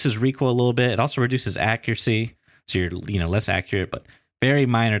 reduces recoil a little bit. It also reduces accuracy, so you're, less accurate, but very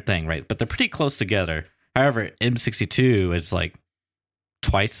minor thing, right? But they're pretty close together. However, M62 is like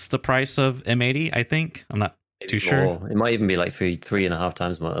twice the price of M80, I think. I'm not too sure. It might even be like three and a half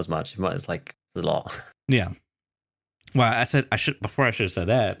times as much. It's like a lot. Yeah. Well, I should have said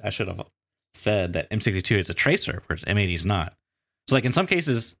that. I should have said that M62 is a tracer, whereas M80 is not. So, like, in some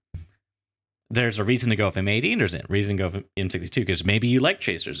cases, there's a reason to go with M80 and there's a reason to go with M62 because maybe you like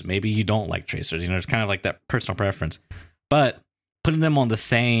tracers, maybe you don't like tracers. It's kind of like that personal preference. But putting them on the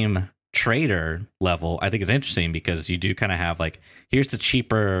same trader level, I think is interesting because you do kind of have like, here's the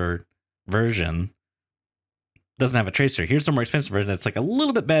cheaper version, doesn't have a tracer. Here's the more expensive version that's like a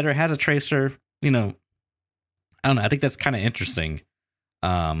little bit better, has a tracer. I don't know. I think that's kind of interesting.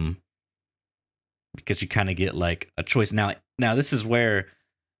 Because you kind of get like a choice. Now this is where,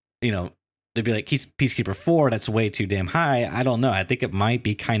 they'd be like, Peacekeeper 4, that's way too damn high. I don't know. I think it might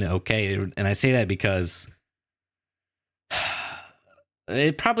be kind of okay. And I say that because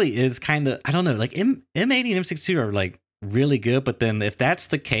it probably is kind of, I don't know, like M80 and M62 are like really good. But then if that's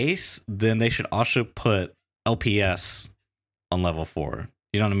the case, then they should also put LPS on level 4.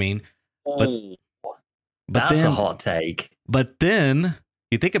 You know what I mean? But that's a hot take. But then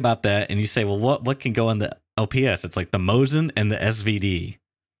you think about that and you say, well, what can go in the LPS? It's like the Mosin and the SVD.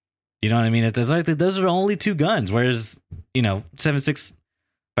 You know what I mean? Those are the only two guns. Whereas, 76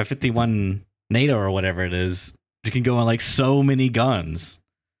 by 51 NATO or whatever it is, you can go on like so many guns.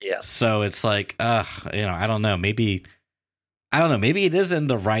 Yeah. So it's like, I don't know. Maybe it is in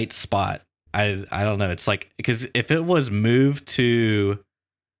the right spot. I don't know. It's like, because if it was moved to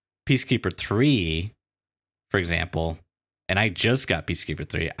Peacekeeper 3, for example, and I just got Peacekeeper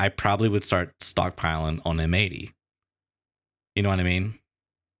 3, I probably would start stockpiling on M80. You know what I mean?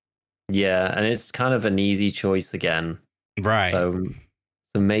 Yeah, and it's kind of an easy choice again. Right. So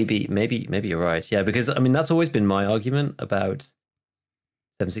maybe you're right. Yeah, because I mean that's always been my argument about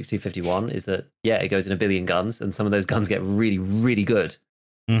 76251 is that it goes in a billion guns, and some of those guns get really, really good.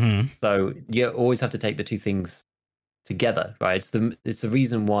 Mm-hmm. So you always have to take the two things together, right? It's the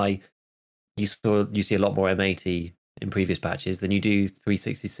reason why you see a lot more M80 in previous patches than you do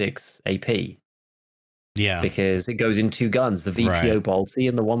 366 AP. Yeah, because it goes in two guns, the VPO Bolty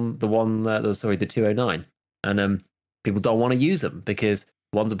and the 209, and people don't want to use them because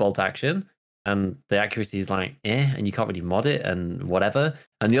one's a bolt action and the accuracy is like and you can't really mod it and whatever,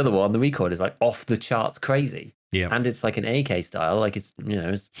 and the other one, the recoil is like off the charts crazy. Yeah, and it's like an AK style, like it's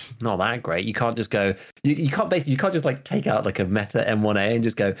it's not that great. You can't just go, you can't just like take out like a meta M1A and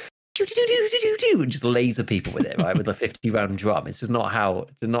just go and just laser people with it, right? With a 50 round drum. It's just not how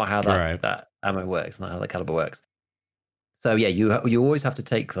that ammo works, not how that caliber works. So yeah, you always have to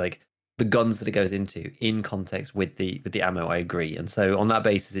take like the guns that it goes into in context with the ammo. I agree, and so on that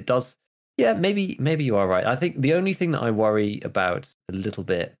basis, it does. Yeah, maybe you are right. I think the only thing that I worry about a little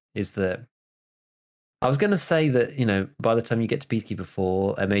bit is that I was going to say that by the time you get to Peacekeeper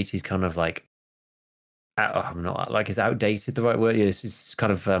 4, M80 is kind of like I'm not like, is outdated the right word? It's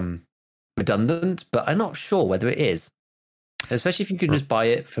kind of redundant, but I'm not sure whether it is. Especially if you can just buy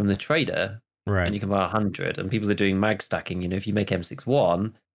it from the trader, right? And you can buy 100, and people are doing mag stacking. If you make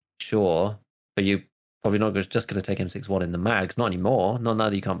M61, sure, but you're probably not just going to take M61 in the mags, not anymore. Not now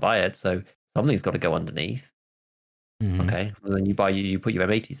that you can't buy it, so something's got to go underneath. Mm-hmm. Okay, well, then you put your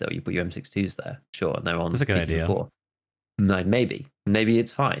M80s though, you put your M62s there, sure, and they're on. That's a good idea. No, maybe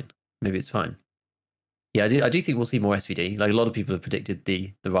it's fine. Maybe it's fine. Yeah, I do think we'll see more SVD. Like a lot of people have predicted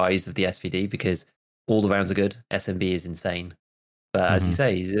the rise of the SVD because all the rounds are good. SMB is insane. But as you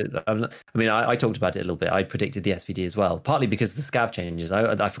say, I talked about it a little bit. I predicted the SVD as well, partly because of the scav changes.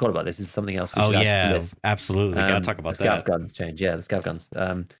 I forgot about this. This is something else. Absolutely. We got to talk about the that. Scav guns change. Yeah, the scav guns.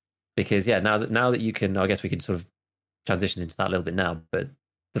 because now that you can, I guess we can sort of transition into that a little bit now. But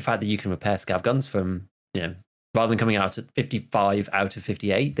the fact that you can repair scav guns from, rather than coming out at 55 out of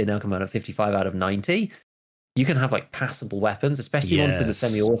 58, they now come out at 55 out of 90. You can have like passable weapons, especially ones that are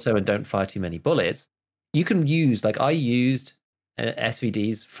semi-auto and don't fire too many bullets. You can use, like, I used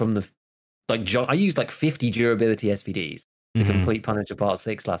SVDs from I used like 50 durability SVDs to complete Punisher Part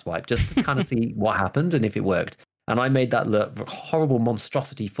 6 last wipe, just to kind of see what happened and if it worked. And I made that look horrible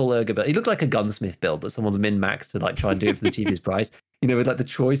monstrosity, full ergo build. It looked like a gunsmith build that someone's min-maxed to like try and do it for the cheapest price. With like the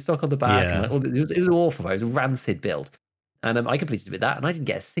Troy stock on the back. Yeah. And it was awful. It was a rancid build. And I completed it with that, and I didn't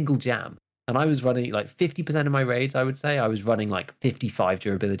get a single jam. And I was running like 50% of my raids, I would say. I was running like 55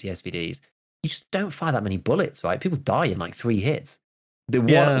 durability SVDs. You just don't fire that many bullets, right? People die in like 3 hits.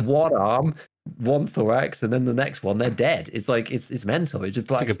 One arm, one thorax, and then the next one, they're dead. It's like, it's mental. It's just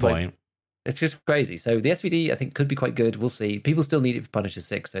That's a good point. It's just crazy. So the SVD, I think, could be quite good. We'll see. People still need it for Punisher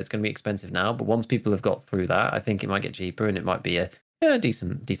 6, so it's going to be expensive now. But once people have got through that, I think it might get cheaper, and it might be a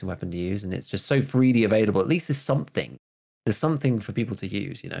decent weapon to use. And it's just so freely available. At least there's something. There's something for people to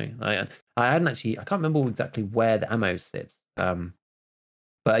use. I hadn't actually. I can't remember exactly where the ammo sits.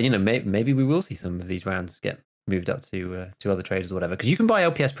 But maybe we will see some of these rounds get moved up to other traders or whatever. Because you can buy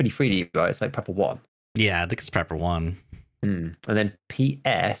LPS pretty freely, right? It's like Prepper 1. Yeah, I think it's Prepper 1. And then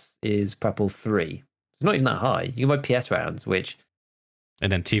PS is Prepper 3. It's not even that high. You can buy PS rounds, which...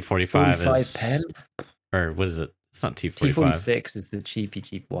 And then T45 is... pen? Or what is it? It's not T45. T46 is the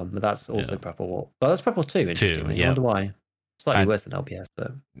cheap one, but that's also Prepper 1. But that's Prepper 2, interestingly. Yeah. I wonder why. Slightly worse than LPS,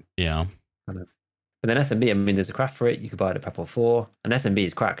 but... Yeah. Kind of. But then SMB, I mean, there's a craft for it. You could buy it at Prepper 4. And SMB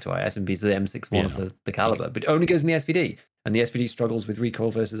is cracked, right? SMB is the M61 of the caliber, but it only goes in the SVD. And the SVD struggles with recoil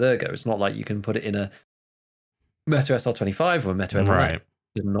versus ergo. It's not like you can put it in a Meta SR25 or a Meta SR9. Right.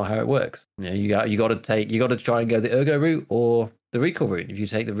 It's not how it works. You got to try and go the ergo route or the recoil route. If you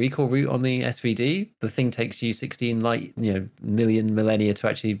take the recoil route on the SVD, the thing takes you 16 million millennia to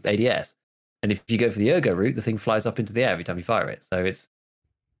actually ADS. And if you go for the ergo route, the thing flies up into the air every time you fire it. So it's,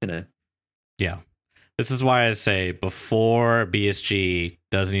 Yeah. This is why I say before BSG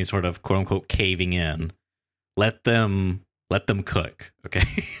does any sort of quote unquote caving in, let them cook. Okay.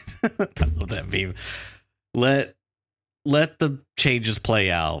 I love that meme. Let the changes play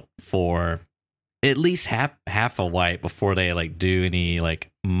out for at least half a wipe before they like do any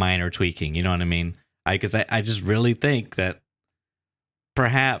like minor tweaking. You know what I mean? Because I just really think that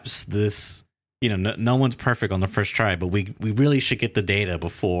perhaps this, no one's perfect on the first try, but we really should get the data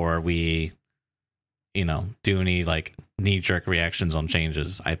before we, do any like knee-jerk reactions on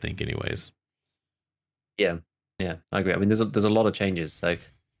changes, I think, anyways. Yeah, I agree. I mean, there's a lot of changes, so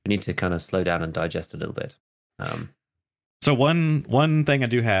we need to kind of slow down and digest a little bit. So one thing I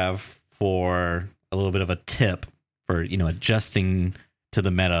do have for a little bit of a tip for adjusting to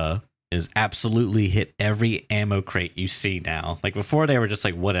the meta is absolutely hit every ammo crate you see now. Like before they were just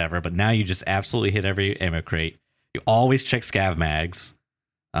like whatever, but now you just absolutely hit every ammo crate. You always check scav mags.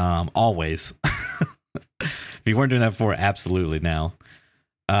 Always. If you weren't doing that before, absolutely now.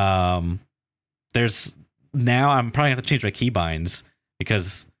 There's now I'm probably have to change my keybinds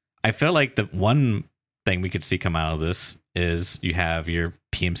because I feel like the one thing we could see come out of this is you have your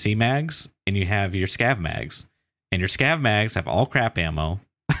PMC mags and you have your scav mags. And your scav mags have all crap ammo,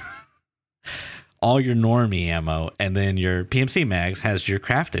 all your normie ammo, and then your PMC mags has your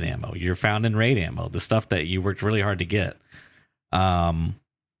crafted ammo, your found in raid ammo, the stuff that you worked really hard to get.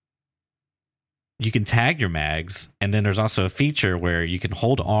 You can tag your mags, and then there's also a feature where you can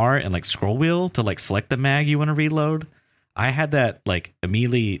hold R and like scroll wheel to like select the mag you want to reload. I had that like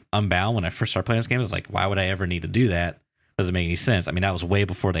immediately unbound when I first started playing this game. I was like, why would I ever need to do that? Doesn't make any sense. I mean, that was way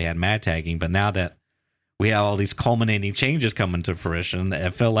before they had mag tagging, but now that we have all these culminating changes coming to fruition,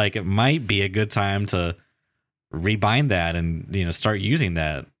 I feel like it might be a good time to rebind that and start using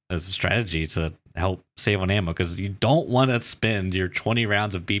that as a strategy to help save on ammo, because you don't want to spend your 20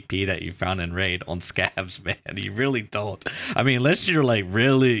 rounds of BP that you found in raid on scavs, man. You really don't. I mean, unless you're like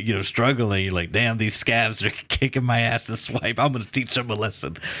really struggling, you're like, damn, these scavs are kicking my ass to swipe, I'm gonna teach them a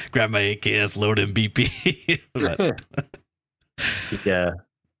lesson, grab my AKS, load in BP. Yeah,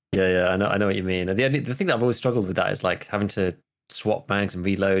 I know what you mean. And the thing that I've always struggled with that is like having to swap mags and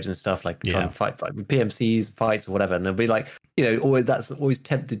reload and stuff, like trying to fight with PMCs, fights or whatever, and they'll be like, always that's always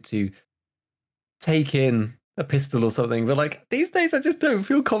tempted to take in a pistol or something, but like these days I just don't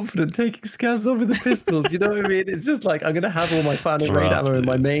feel confident taking scavs on with a pistol. Do you know what I mean? It's just like I'm gonna have all my fan and raid ammo in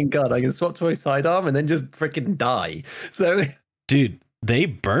my main gun. I can swap to my sidearm and then just freaking die. Dude, they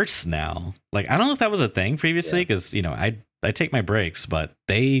burst now. Like I don't know if that was a thing previously, because I take my breaks, but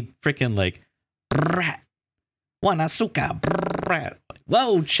they freaking like one asuka,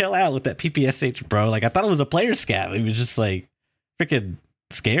 Whoa, chill out with that PPSH, bro. Like I thought it was a player scav. It was just like freaking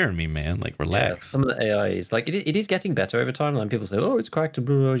scaring me, man. Like relax. Yeah, some of the AI is like it is getting better over time. Like people say, oh, it's cracked and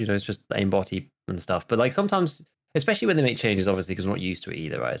blah, it's just aimbotty and stuff. But like sometimes, especially when they make changes, obviously because we're not used to it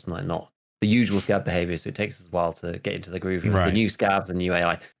either, right? It's like not the usual scav behavior, so it takes us a while to get into the groove of the new scavs and new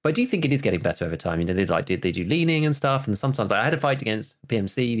AI. But I do think it is getting better over time. They do leaning and stuff, and sometimes I had a fight against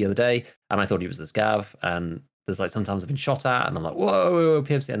PMC the other day, and I thought he was a scav, and there's like sometimes I've been shot at, and I'm like, whoa,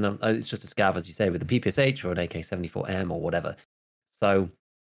 PMC, and then it's just a scav, as you say, with the PPSH or an AK-74M or whatever. So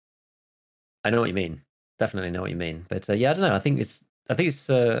I know what you mean. Definitely know what you mean. But I don't know. I think it's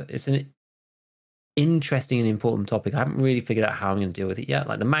an interesting and important topic. I haven't really figured out how I'm going to deal with it yet.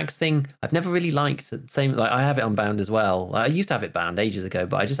 Like the mags thing, I've never really liked. Same, like I have it unbound as well. I used to have it bound ages ago,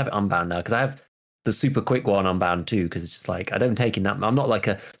 but I just have it unbound now because I have the super quick one unbound too. Because it's just like I don't take in that. I'm not like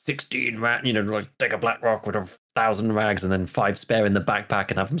a 16 rat. Like take a black rock with 1,000 rags and then 5 spare in the backpack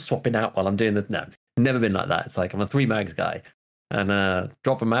and have them swapping out while I'm doing the. No, never been like that. It's like I'm a 3 mags guy. And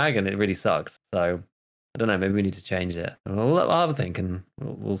drop a mag and it really sucks. So I don't know. Maybe we need to change it. I'll have a think and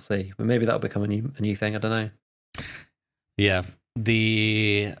we'll see. But maybe that'll become a new thing. I don't know. Yeah.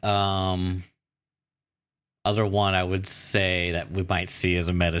 The other one I would say that we might see as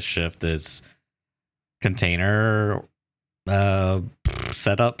a meta shift is container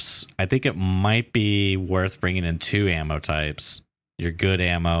setups. I think it might be worth bringing in 2 ammo types. Your good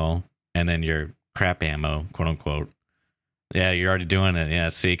ammo and then your crap ammo, quote unquote. Yeah, you're already doing it. Yeah,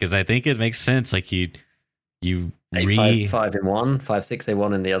 see, because I think it makes sense. Like you 5 in one,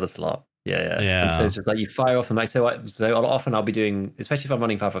 5.6A1 in the other slot. Yeah. And so it's just like you fire off the mag. So often I'll be doing, especially if I'm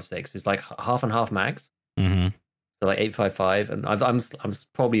running 5.56, it's like half and half mags. Mm-hmm. So like 8.55, and I'm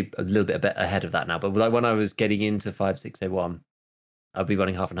probably a little bit ahead of that now. But like when I was getting into 5.6A1, I'll be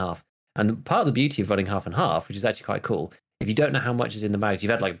running half and half. And part of the beauty of running half and half, which is actually quite cool, if you don't know how much is in the mag, you've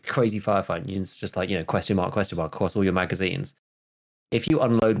had like crazy firefight, and it's just like, question mark across all your magazines. If you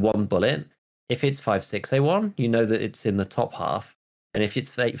unload one bullet, if it's 5.6A1, you know that it's in the top half. And if it's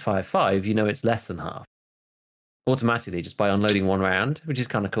 8.55, you know it's less than half. Automatically, just by unloading one round, which is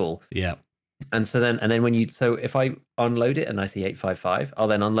kind of cool. Yeah. And so then if I unload it and I see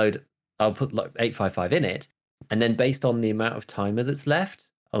 8.55, I'll put like 8.55 in it. And then based on the amount of timer that's left,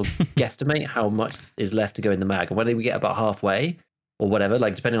 I'll guesstimate how much is left to go in the mag. And whether we get about halfway or whatever,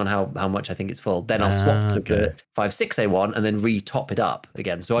 like depending on how much I think it's full, then I'll swap to the 5.6A1 and then re-top it up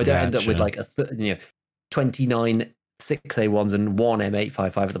again. So I don't end up with like 29 6A1s and one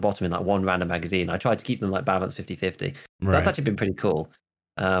M855 at the bottom in like one random magazine. I try to keep them like balanced 50-50. Right. That's actually been pretty cool.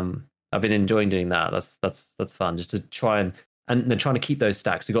 I've been enjoying doing that. That's fun, just to try and then trying to keep those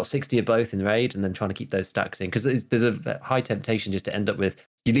stacks. We've got 60 of both in the raid, and then trying to keep those stacks in, because there's a high temptation just to end up with,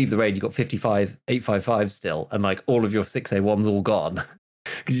 you leave the raid, you've got 55 855 still, and like all of your 6A1's all gone.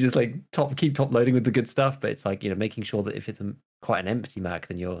 Because you just like keep top loading with the good stuff, but it's like, making sure that if it's quite an empty mag,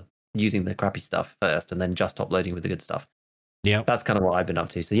 then you're using the crappy stuff first and then just top loading with the good stuff. Yeah, that's kind of what I've been up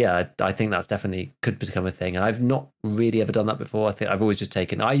to. So yeah, I think that's definitely could become a thing, and I've not really ever done that before. I think I've always just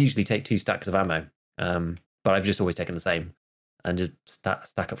I usually take 2 stacks of ammo, but I've just always taken the same and just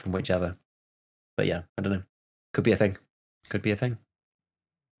stack up from whichever. But yeah, I don't know. Could be a thing.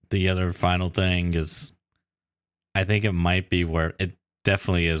 The other final thing is, I think it might be it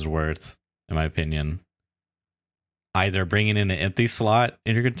definitely is worth, in my opinion, either bringing in an empty slot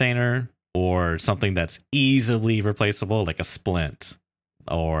in your container or something that's easily replaceable, like a splint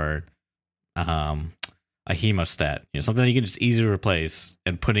or a hemostat, something that you can just easily replace,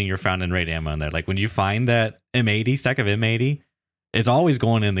 and putting your found in raid ammo in there. Like when you find that M80 stack of M80, it's always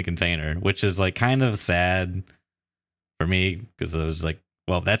going in the container, which is like kind of sad for me, because I was like,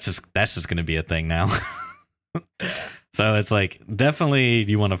 well, that's just going to be a thing now. So it's like, definitely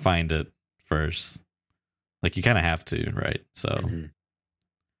you want to find it first. Like you kind of have to, right? So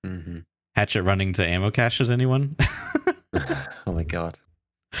Hatchet running to ammo caches, anyone? Oh my god.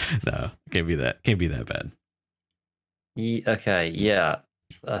 No, can't be that bad. Okay, yeah.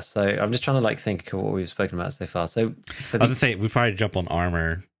 So I'm just trying to like think of what we've spoken about so far. So I was gonna say we probably jump on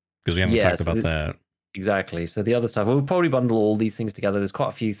armor because we haven't talked about that. Exactly. So the other stuff, we'll probably bundle all these things together. There's quite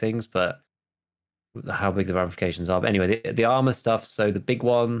a few things, but how big the ramifications are. But anyway, the armor stuff. So the big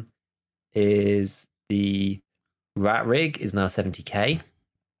one is the Rat Rig is now 70k.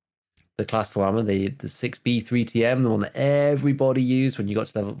 The class 4 armor, the 6B3TM, the one that everybody used when you got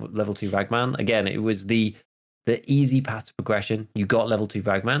to level 2 Ragman. Again, it was the easy path to progression. You got level 2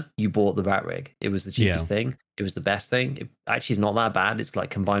 Ragman, you bought the Rat Rig. It was the cheapest thing. It was the best thing. It actually is not that bad. It's like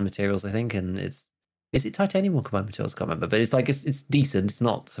combined materials, I think, and is it titanium or combined materials? I can't remember, but it's like it's decent. It's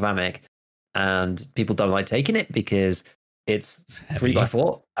not ceramic, and people don't like taking it because It's It's heavy.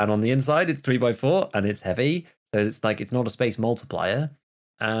 3x4, and on the inside it's 3x4, and it's heavy. So it's like it's not a space multiplier,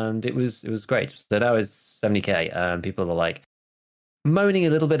 and it was great. So that was 70k, and people are like moaning a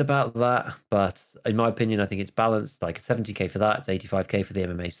little bit about that, but in my opinion, I think it's balanced. Like 70k for that, it's 85k for the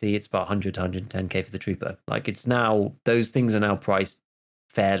MMAC, it's about 100 to 110k for the Trooper. Like it's now those things are now priced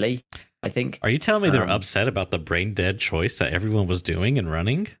fairly, I think. Are you telling me they're upset about the brain dead choice that everyone was doing and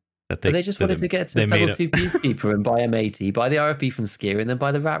running? That they just wanted to get to level 2 Peacekeeper and buy M80, buy the RFB from Skier, and then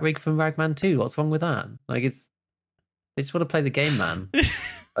buy the Rat Rig from Ragman 2. What's wrong with that? Like they just want to play the game, man.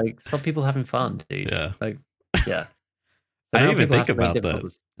 Like stop people having fun, dude. Yeah. Like yeah. So I didn't even think about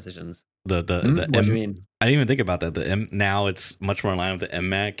that. Decisions. The What do you mean? I didn't even think about that. Now it's much more in line with the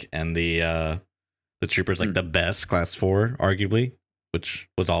MMAC, and the Trooper's like the best class 4, arguably, which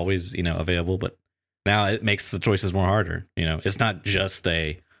was always, available, but now it makes the choices more harder. It's not just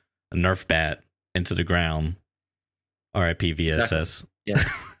a Nerf bat into the ground. RIP VSS. Yeah.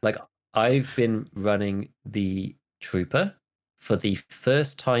 Like I've been running the Trooper for the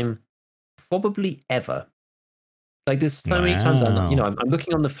first time probably ever. Like there's so many times I'm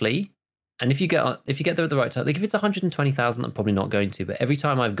looking on the flea, and if you get there at the right time, like if it's 120,000, I'm probably not going to. But every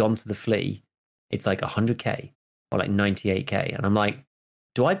time I've gone to the flea, it's like 100k or like 98k, and I'm like,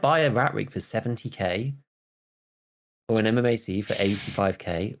 do I buy a Rat Rig for 70k or an MMAC for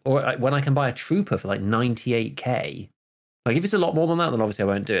 85k, or when I can buy a Trooper for like 98k? Like if it's a lot more than that, then obviously I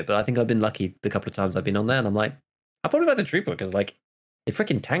won't do it. But I think I've been lucky the couple of times I've been on there, and I'm like, I'll probably buy the Trooper because like it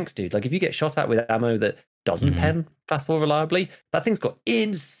freaking tanks, dude. Like if you get shot at with ammo that doesn't pen class 4 reliably, that thing's got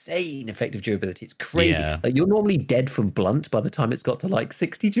insane effective durability. It's crazy. Yeah. Like you're normally dead from blunt by the time it's got to like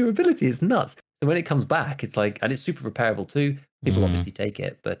 60 durability. It's nuts. So when it comes back, it's like, and it's super repairable too. People obviously take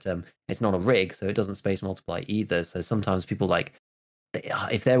it, but it's not a rig, so it doesn't space multiply either. So sometimes people like,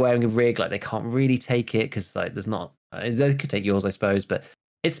 if they're wearing a rig, like they can't really take it because like there's not. They could take yours, I suppose, but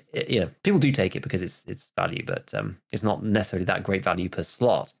it's people do take it because it's value, but it's not necessarily that great value per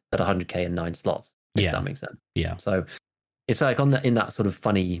slot at 100k and 9 slots. If that makes sense. Yeah. So it's like in that sort of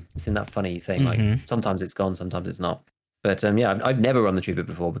funny, it's in that funny thing. Like sometimes it's gone, sometimes it's not. But I've never run the Trooper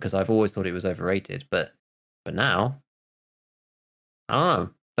before because I've always thought it was overrated. But now, I don't know.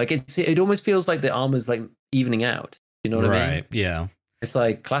 Like it almost feels like the armor's like evening out. You know what I mean? Right. Yeah. It's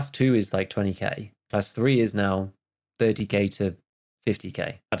like class 2 is like 20k. Class 3 is now 30k to 50k.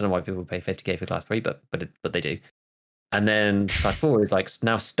 I don't know why people pay 50k for class 3, but they do. And then class 4 is like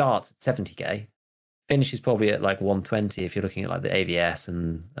now starts at 70k. Finishes probably at like 120 if you're looking at like the AVS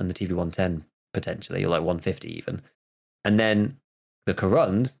and the TV110 potentially, or like 150 even. And then the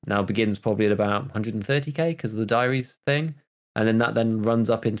Corund now begins probably at about 130k because of the diaries thing, and then that then runs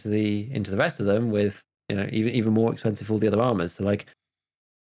up into the rest of them with even more expensive for all the other armors. So like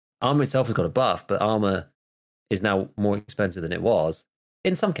armor itself has got a buff, but armor is now more expensive than it was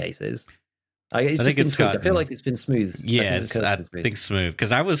in some cases. I think I feel like it's been smooth. Yes, I think smooth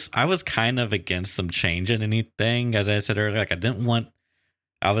because I was kind of against them changing anything, as I said earlier. Like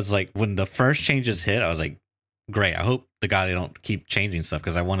I was like, when the first changes hit, I was like, great. I hope they don't keep changing stuff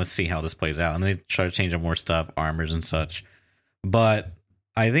because I want to see how this plays out. And they started changing more stuff, armors and such. But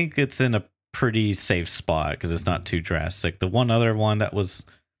I think it's in a pretty safe spot because it's not too drastic. The one other one that was,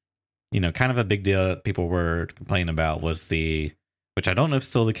 kind of a big deal that people were complaining about was which I don't know if it's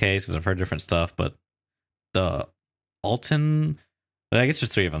still the case because I've heard different stuff, but the Alton, I guess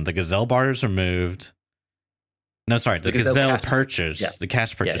there's 3 of them. The Gazelle bar is removed. No, sorry, the Gazelle purchase, the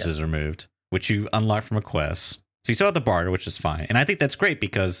cash purchase is removed, which you unlock from a quest. So you still have the barter, which is fine. And I think that's great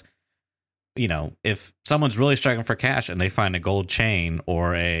because, if someone's really struggling for cash and they find a gold chain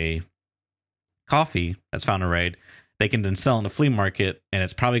or a coffee that's found in a raid, they can then sell in the flea market, and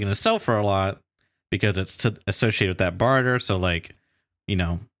it's probably going to sell for a lot because it's associated with that barter. So like,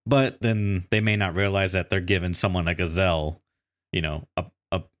 but then they may not realize that they're giving someone a Gazelle,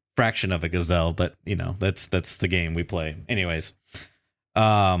 a fraction of a Gazelle, but that's the game we play. Anyways.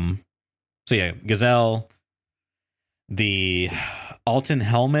 So yeah, Gazelle, the Alton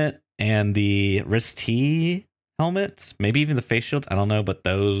helmet, and the Rist helmet, maybe even the face shield. I don't know, but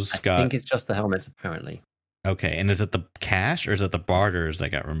those I think it's just the helmets apparently. Okay, and is it the cash or is it the barters that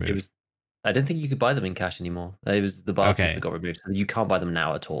got removed? I don't think you could buy them in cash anymore. It was the barters that got removed. So you can't buy them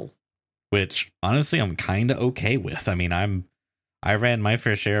now at all. Which honestly, I'm kind of okay with. I mean, I ran my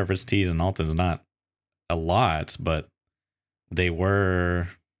fair share of Risties and Altons, not a lot, but they were.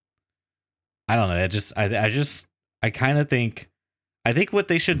 I don't know. I kind of think. I think what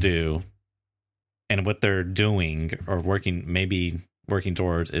they should do, and what they're doing or working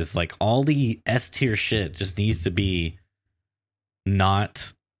towards, is like all the S tier shit just needs to be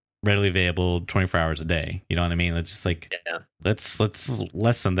not readily available 24 hours a day. You know what I mean? It's just like let's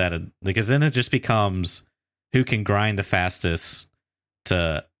lessen that, because then it just becomes who can grind the fastest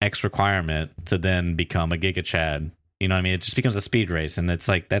to X requirement to then become a Giga Chad. You know what I mean? It just becomes a speed race, and it's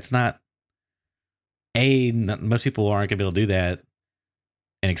like that's not most people aren't gonna be able to do that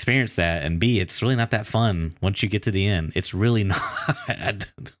and experience that, and B, it's really not that fun once you get to the end. It's really not.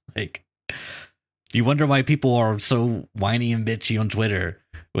 Like, you wonder why people are so whiny and bitchy on Twitter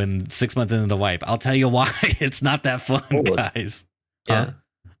when 6 months into the wipe. I'll tell you why. It's not that fun, guys. Yeah,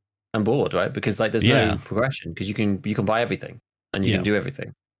 I'm bored, right? Because like there's no progression, because you can buy everything and you can do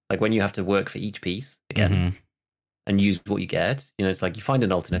everything. Like when you have to work for each piece again and use what you get, you know, it's like you find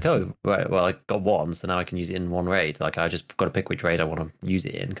an alternate. Oh, right, well, I got one, so now I can use it in one raid. Like I just got to pick which raid I want to use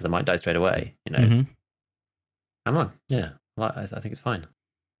it in, because I might die straight away. You know, I'm on. Yeah, well, I think it's fine.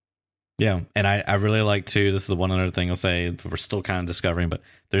 Yeah, and I really like too. This is the one other thing I'll say. We're still kind of discovering, but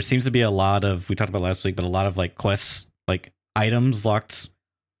there seems to be a lot of, we talked about last week, but a lot of like quests, like items locked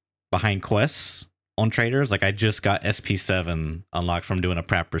behind quests on traders. Like I just got SP7 unlocked from doing a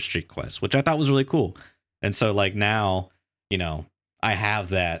Prapper Street quest, which I thought was really cool. And so like now, you know, I have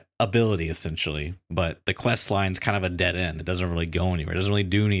that ability essentially, but the quest line's kind of a dead end. It doesn't really go anywhere. It doesn't really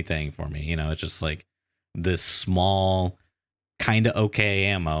do anything for me. You know, it's just like this small, kind of okay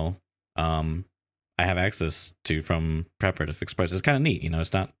ammo I have access to from Prepper to fix prices. It's kind of neat. You know,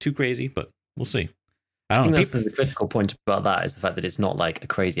 it's not too crazy, but we'll see. I think that's the critical point about that, is the fact that it's not like a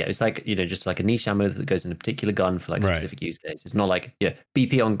crazy. It's like, you know, just like a niche ammo that goes in a particular gun for like specific use case. It's not like, you know,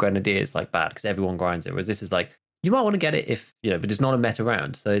 BP on Grenadier is like bad because everyone grinds it. Whereas this is like, you might want to get it if, you know, but it's not a meta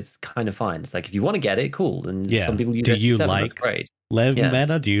round, so it's kind of fine. It's like if you want to get it, cool. And some people use you SP7, like great.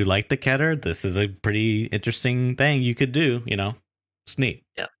 Meta? Do you like the Keter? This is a pretty interesting thing you could do. You know, it's neat.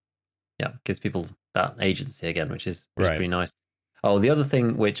 Yeah, gives people that agency again, which is pretty nice. Oh, the other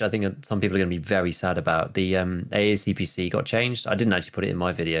thing, which I think some people are going to be very sad about, the AACPC got changed. I didn't actually put it in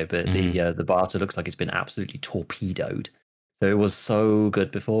my video, but the barter looks like it's been absolutely torpedoed. So it was so good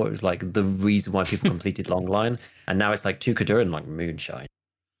before. It was like the reason why people completed Longline, and now it's like Tukadura and like Moonshine.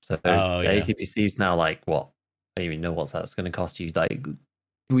 So the AACPC is now like what? I don't even know what that's going to cost you, like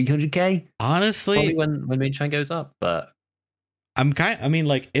 300k. Honestly, probably when Moonshine goes up, but. I mean,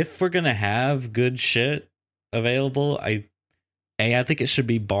 like, if we're gonna have good shit available, I think it should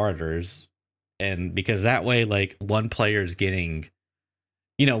be barters, and because that way, like, one player is getting,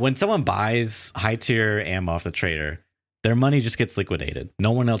 you know, when someone buys high tier ammo off the trader, their money just gets liquidated.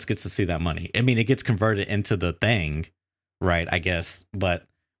 No one else gets to see that money. I mean, it gets converted into the thing, right? I guess, but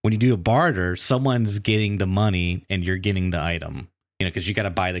when you do a barter, someone's getting the money and you're getting the item, you know, because you got to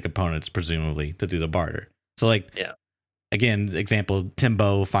buy the components presumably to do the barter. So, like, again, example,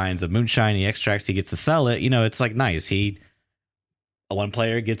 Timbo finds a Moonshine, he extracts, he gets to sell it. You know, it's like nice. One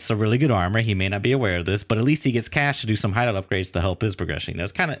player gets a really good armor. He may not be aware of this, but at least he gets cash to do some hideout upgrades to help his progression. You know,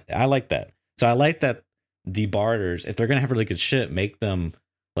 it's kind of, I like that. So I like that the barters, if they're going to have really good shit, make them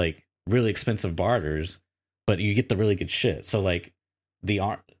like really expensive barters, but you get the really good shit. So like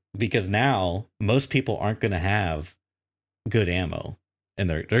because now most people aren't going to have good ammo, and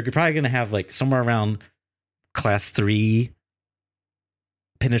they're probably going to have like somewhere around class 3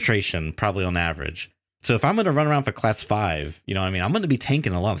 penetration, probably on average. So if I'm going to run around for class 5, you know what I mean? I'm going to be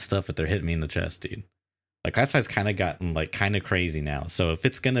tanking a lot of stuff if they're hitting me in the chest, dude. Like class 5's kind of gotten like kind of crazy now. So if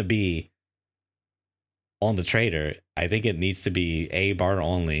it's going to be on the trader, I think it needs to be a barter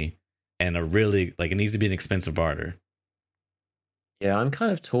only, and a really, like, it needs to be an expensive barter. Yeah, I'm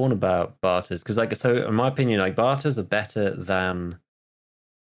kind of torn about barters because, like, so in my opinion, like barters are better than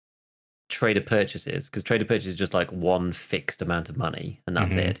trader purchases, because trader purchase is just like one fixed amount of money and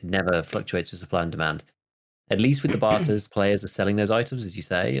that's it. It never fluctuates with supply and demand. At least with the barters, players are selling those items, as you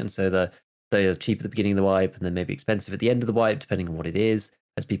say, and so they're cheap at the beginning of the wipe and then maybe expensive at the end of the wipe, depending on what it is.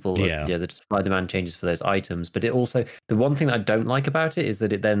 As people, you know, the supply and demand changes for those items. But it also, the one thing that I don't like about it is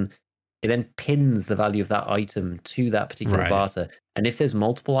that it then pins the value of that item to that particular barter. And if there's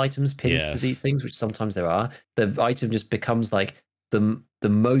multiple items pinned to these things, which sometimes there are, the item just becomes like the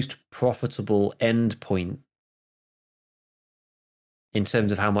most profitable endpoint in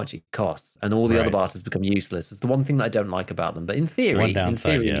terms of how much it costs, and all the other barters become useless. It's the one thing that I don't like about them. But in theory, one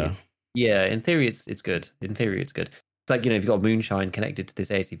downside, in theory, it's good. In theory, it's good. It's like, you know, if you've got Moonshine connected to this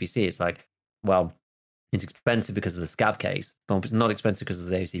ACPC, it's like, well, it's expensive because of the scav case, but it's not expensive because of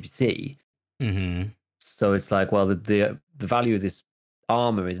the ACPC. So it's like, well, the value of this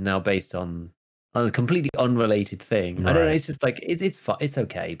armor is now based on a completely unrelated thing. I don't know. It's just like it's fun. It's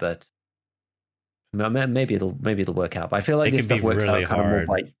okay, but maybe it'll work out. But I feel like this stuff works out kind of more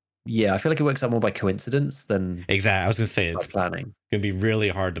by yeah, I feel like it works out more by coincidence than Exactly. I was gonna say by it's planning. gonna be really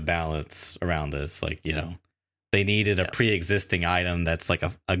hard to balance around this. Like, they needed a Yeah. pre-existing item that's like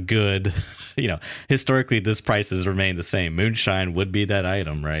a good, historically this price has remained the same. Moonshine would be that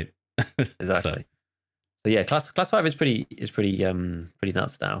item, right? So, Exactly. So yeah, class 5 is pretty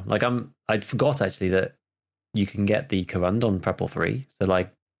nuts now. Like I'd forgot actually that you can get the Corund on Prepel 3. So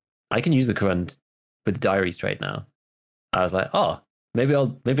like I can use the Corund with the Diaries trade now. I was like, oh, maybe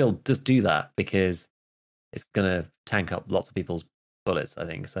I'll just do that because it's gonna tank up lots of people's bullets, I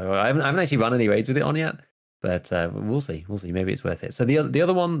think. So I haven't actually run any raids with it on yet, but we'll see. We'll see. Maybe it's worth it. So the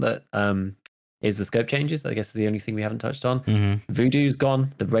other one that is the scope changes. I guess is the only thing we haven't touched on. Voodoo's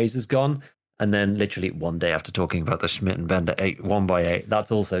gone. The Razor's gone. And then literally one day after talking about the Schmidt and Bender 8 1x8,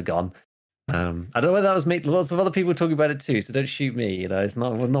 that's also gone. I don't know whether that was me. Lots of other people talking about it too, so don't shoot me. It's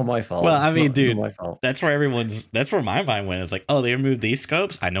not my fault. well, I mean, not dude, my fault. that's where my mind went. It's like, oh, they removed these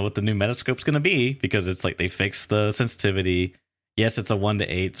scopes. I know what the new metascope's gonna be because it's like they fixed the sensitivity. Yes, it's a 1 to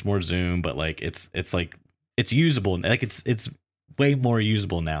 8, it's more zoom, but like it's like it's usable. Like it's way more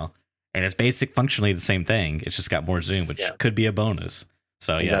usable now, and it's basic functionally the same thing. It's just got more zoom, which could be a bonus.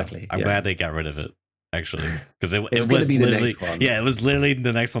 So Exactly, I'm glad they got rid of it actually because it was was gonna be the literally next one. it was literally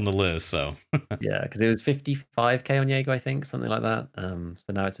the next on the list. So Yeah, because it was 55k on Jaeger, I think, something like that.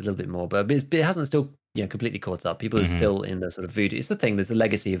 So now it's a little bit more, but it hasn't still completely caught up. People are still in the sort of voodoo. It's the thing. There's the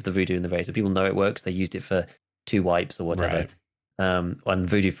legacy of the voodoo and the razor. People know it works. They used it for 2 wipes or whatever. Right. And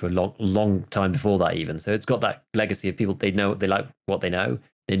voodoo for a long time before that even. So it's got that legacy of people. They know they like what they know.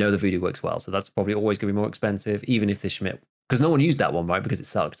 They know the voodoo works well. So that's probably always going to be more expensive, even if the Schmidt, because no one used that one, right? Because it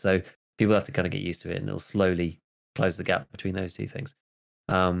sucked. So people have to kind of get used to it, and it'll slowly close the gap between those two things.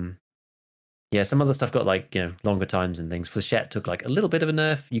 Yeah, some other stuff got like longer times and things. Flechette took like a little bit of a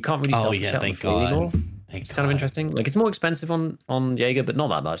nerf. You can't really sell Flechette on free anymore. It's kind of interesting. Like it's more expensive on Jaeger, but not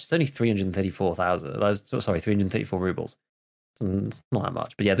that much. It's only 334,000. Sorry, 334 rubles. It's not that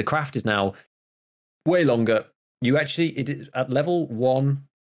much. But yeah, the craft is now way longer. You actually it is at level 1.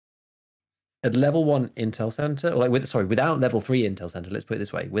 At level 1 Intel Center, or without level 3 Intel Center, let's put it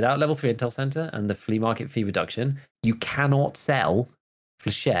this way. Without level 3 Intel Center and the flea market fee reduction, you cannot sell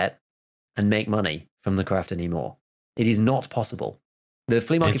Flechette and make money from the craft anymore. It is not possible. The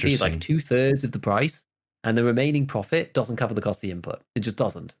flea market fee is like 2/3 of the price, and the remaining profit doesn't cover the cost of the input. It just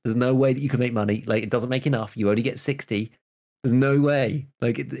doesn't. There's no way that you can make money. Like it doesn't make enough. You only get 60. There's no way.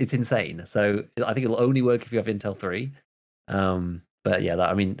 Like it's insane. So I think it'll only work if you have Intel 3. But yeah,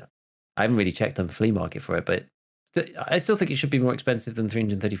 I haven't really checked on the flea market for it, but I still think it should be more expensive than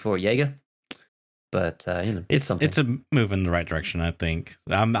 334 Jaeger. But it's a move in the right direction. I think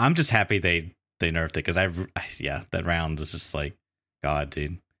I'm just happy they nerfed it because that round is just like God,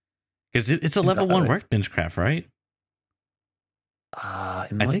 dude. Because it's a level 1 workbench craft, right?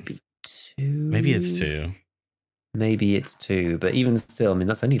 It might be 2. Maybe it's 2. Maybe it's 2, but even still,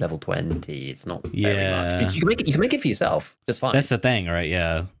 that's only level 20. It's not very much. But you can make it for yourself. Just fine. That's the thing, right?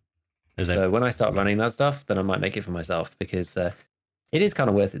 Yeah. So when I start running that stuff, then I might make it for myself because it is kind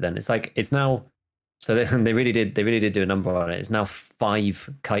of worth it. Then it's now. So they really did do a number on it. It's now 5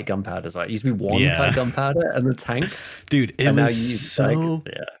 kite gunpowders. Right, it used to be 1 kite gunpowder and the tank. Dude, it was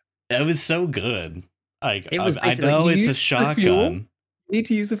it was so good. Like it was I know it's a shotgun. You need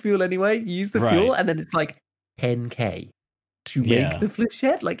to use the fuel anyway. You use the fuel, and then it's like 10k to make the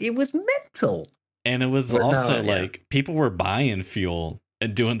Flechette. Like it was mental. And it was also like people were buying fuel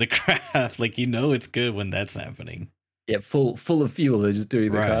and doing the craft. Like it's good when that's happening. Yeah, full of fuel. They're just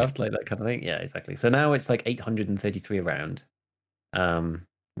doing the craft, like that kind of thing. Yeah, exactly. So now it's like 833 a round.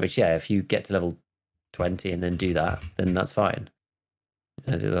 Which if you get to level 20 and then do that, then that's fine.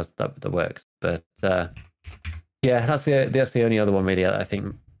 That works. But that's the only other one really I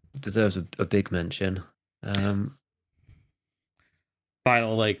think deserves a big mention.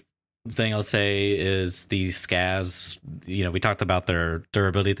 Final thing I'll say is these scas, we talked about their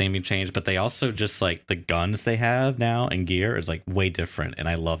durability thing being changed, but they also just like the guns they have now and gear is like way different, and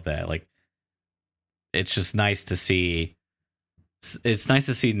I love that. Like it's just nice to see. It's nice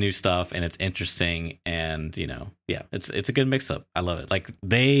to see new stuff, and it's interesting, and it's a good mix up. I love it. Like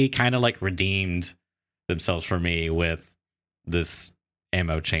they kind of like redeemed themselves for me with this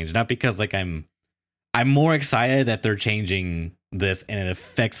ammo change, not because like I'm more excited that they're changing this and it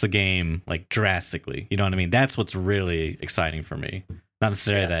affects the game like drastically. You know what I mean? That's what's really exciting for me. Not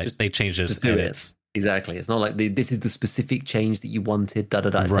necessarily that they changed this. Exactly. It's not like this is the specific change that you wanted. It's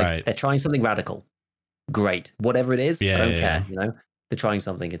right. Like they're trying something radical. Great. Whatever it is, I don't care. They're trying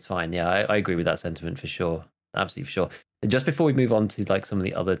something. It's fine. Yeah, I agree with that sentiment for sure. Absolutely for sure. And just before we move on to like some of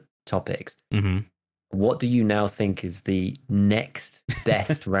the other topics, What do you now think is the next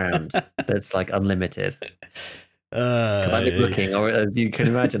best round that's like unlimited? Because I've been looking, or as you can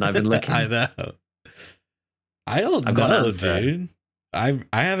imagine, I've been looking. I know. I don't I've got an know, answer. dude. I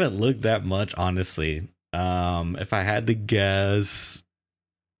haven't looked that much, honestly. If I had to guess,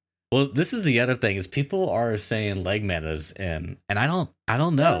 well, this is the other thing is people are saying leg metas and I don't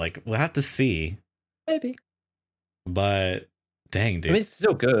know. Yeah. Like we'll have to see. Maybe. But dang, I dude. mean, it's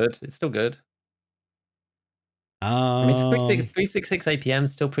still good. It's still good. I mean, 366 APM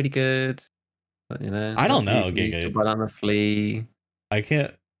is still pretty good. But, you know, I don't know, Giga. Giga. Banana Flea. I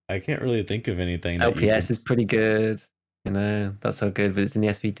can't really think of anything that LPS is pretty good. You know, that's so good, but it's in the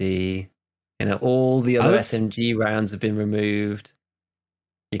SVD. You know, all the other SMG rounds have been removed.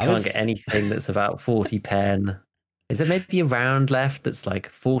 You can't get anything that's about 40 pen. Is there maybe a round left that's like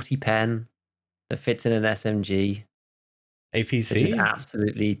 40 pen that fits in an SMG? APC? It just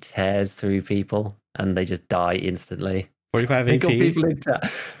absolutely tears through people and they just die instantly. 45 They AP? got people in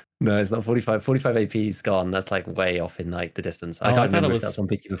chat. No, it's not 45. 45 AP is gone. That's like way off in like the distance. I can't remember if that's on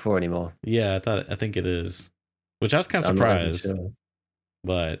Peacekeeper anymore. Yeah, I think it is. Which I was kind of surprised. Sure.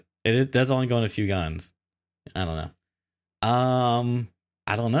 But it does only go in a few guns. I don't know.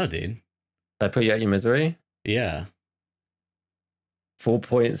 I don't know, dude. Did I put you out your misery? Yeah.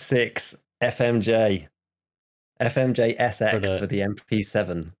 4.6 FMJ. FMJ SX for the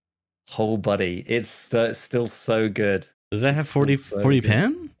MP7. Whole buddy. It's still so good. Does that have 40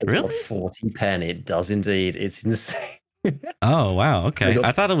 pen? It's really? 40 pen. It does indeed. It's insane. Oh, wow. Okay.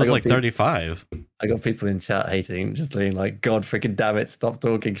 I thought it was like 35. I got people in chat hating, just being like, God freaking damn it, stop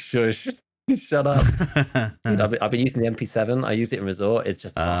talking, shush. Shut up. Dude, I've been using the MP7. I used it in Resort. It's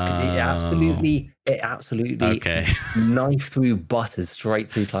just it absolutely knife through butters straight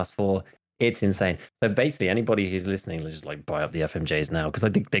through class 4. It's insane. So basically, anybody who's listening, just like buy up the FMJs now, because I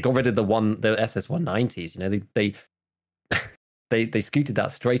think they got rid of the SS190s. You know, they scooted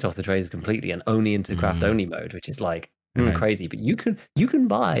that straight off the trays completely and only into craft only mode, which is like crazy. But you can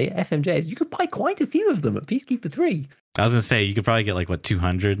buy FMJs. You could buy quite a few of them at Peacekeeper 3. I was gonna say you could probably get like what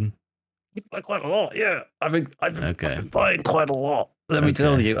 200. Quite a lot, yeah. I've been buying quite a lot. Let me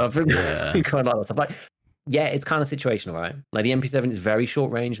tell you, I've been buying quite a lot of stuff. Like, yeah, it's kind of situational, right? Like the MP7 is very short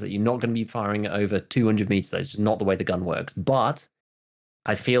range. That you're not going to be firing at over 200 meters. That's just not the way the gun works. But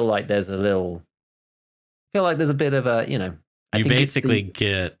I feel like there's a bit of a, you know. You basically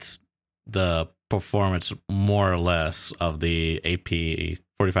get the performance more or less of the AP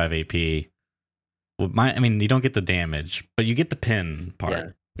 45 AP. Well, I mean, you don't get the damage, but you get the pin part.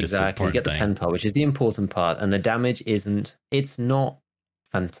 Yeah. Exactly, you get the pen part, which is the important part, and the damage it's not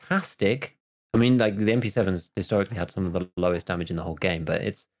fantastic. I mean, like the MP7's historically had some of the lowest damage in the whole game, but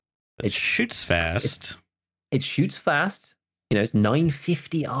it shoots fast. It shoots fast. You know, it's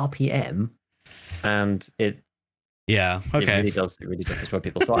 950 RPM, and it really does destroy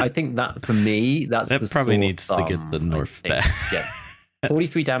people. So I think that for me, that probably needs to get the nerf back. Yeah,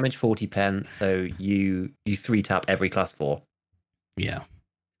 43 damage, 40 pen. So you 3-tap every class 4. Yeah.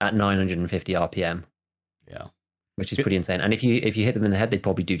 At 950 RPM. Yeah. Which is pretty insane. And if you hit them in the head, they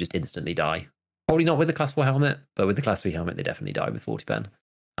probably do just instantly die. Probably not with the class 4 helmet, but with the class 3 helmet, they definitely die with 40 pen.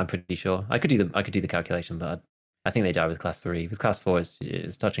 I'm pretty sure. I could do the calculation, but I think they die with class 3. With class 4,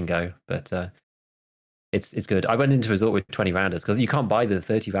 it's touch and go, but it's good. I went into Resort with 20 rounders because you can't buy the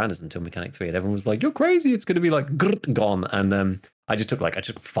 30 rounders until Mechanic 3, and everyone was like, "You're crazy! It's going to be like gone." And I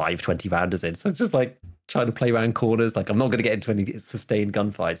took 5 20 rounders in, so it's just like trying to play around corners. Like I'm not going to get into any sustained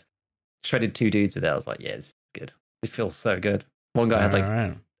gunfights. Shredded 2 dudes with it. I was like, yeah, it's good. It feels so good. One guy had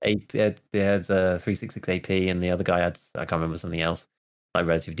they had 366 AP, and the other guy had, I can't remember, something else like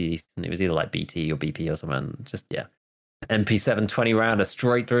relatively decent. It was either like BT or BP or something. Just MP7 20 rounder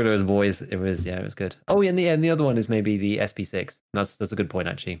straight through to his boys. It was good. Oh, yeah, and the other one is maybe the SP6. That's a good point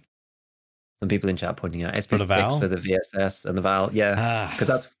actually. Some people in chat pointing out SP6 for the VSS and the Val, because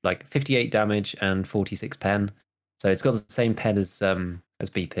that's like 58 damage and 46 pen. So it's got the same pen as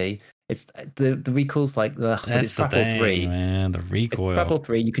BP. It's the recoil's like it's Frapple 3, man. The recoil. It's Frapple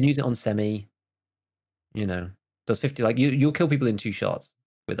 3. You can use it on semi. You know, does 50 like you'll kill people in 2 shots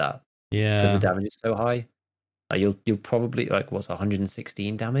with that. Yeah, because the damage is so high. You'll probably like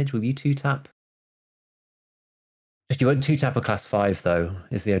 116 damage. Will you 2-tap? You won't 2-tap a class 5 though.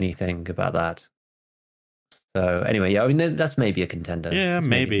 Is the only thing about that. So anyway, yeah, I mean that's maybe a contender. Yeah,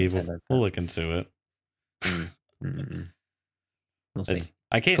 maybe we'll look into it. We'll see.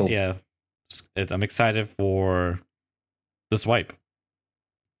 I can't. Cool. Yeah, I'm excited for this wipe.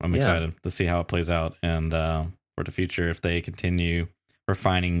 I'm excited to see how it plays out, and for the future if they continue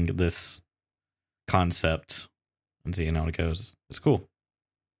refining this concept and seeing how it goes. It's cool.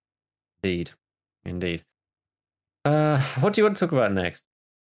 Indeed. Indeed. What do you want to talk about next?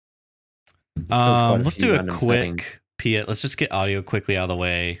 Quite a Let's few do a random things. quick Let's just get audio quickly out of the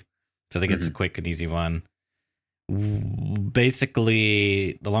way. So I think it's a quick and easy one.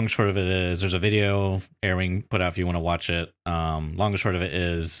 Basically, the long and short of it is there's a video Airwing put out if you want to watch it. Long and short of it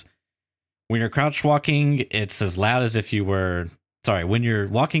is when you're crouch walking, it's as loud as if you were. Sorry, when you're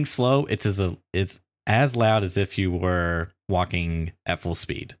walking slow, it's as loud as if you were walking at full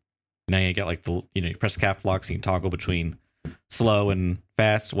speed. Now you get like you press cap locks and you toggle between slow and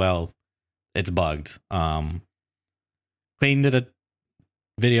fast. Well, it's bugged. Clayton did a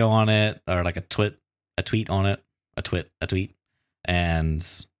video on it, or like a tweet on it, a tweet, and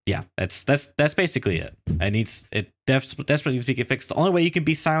yeah, that's basically it. It desperately needs to get fixed. The only way you can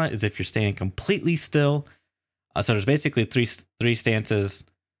be silent is if you're standing completely still. So there's basically three stances.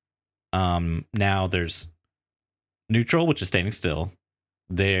 Now there's neutral, which is standing still.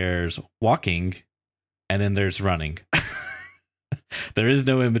 There's walking, and then there's running. There is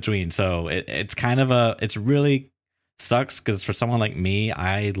no in between. So it's kind of it's really sucks because for someone like me,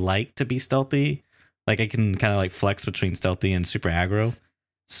 I like to be stealthy. Like I can kind of like flex between stealthy and super aggro.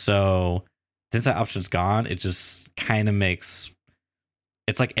 So since that option's gone, it just kind of makes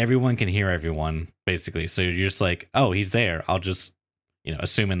it's like everyone can hear everyone basically. So you're just like, oh, he's there. I'll just,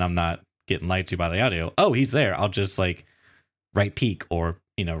 assuming I'm not getting lied to by the audio. Oh, he's there. I'll just like right peek or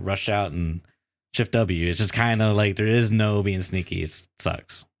rush out and shift W. It's just kind of like there is no being sneaky. It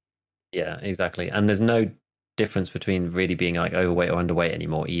sucks. Yeah, exactly. And there's no difference between really being like overweight or underweight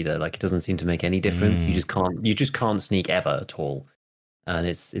anymore either. Like it doesn't seem to make any difference. You just can't sneak ever at all. And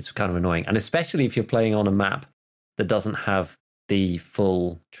it's kind of annoying. And especially if you're playing on a map that doesn't have the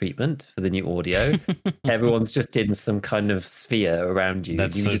full treatment for the new audio. Everyone's just in some kind of sphere around you.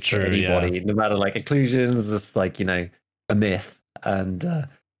 That's you so just true, anybody, no matter like occlusions, just like, a myth. And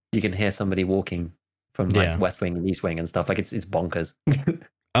you can hear somebody walking from like West Wing and East Wing and stuff. Like it's bonkers.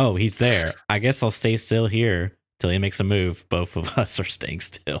 Oh, he's there. I guess I'll stay still here till he makes a move. Both of us are staying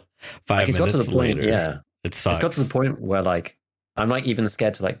still. 5 minutes got to the point, later, yeah, it sucks. It's got to the point where like I'm like even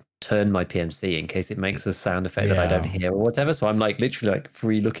scared to like turn my PMC in case it makes a sound effect that I don't hear or whatever. So I'm like literally like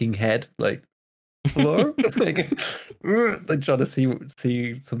free looking head, like hello, like trying to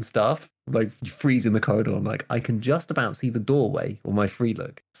see some stuff, like freeze in the corridor. I'm like I can just about see the doorway or my free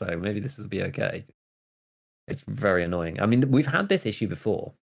look. So maybe this will be okay. It's very annoying. I mean, we've had this issue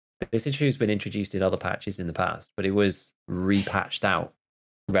before. This issue has been introduced in other patches in the past, but it was repatched out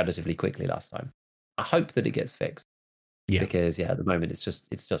relatively quickly last time. I hope that it gets fixed. Yeah. Because at the moment it's just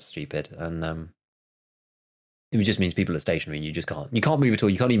stupid, and it just means people are stationary and you can't move at all.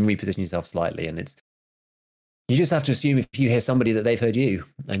 You can't even reposition yourself slightly, and you just have to assume if you hear somebody that they've heard you,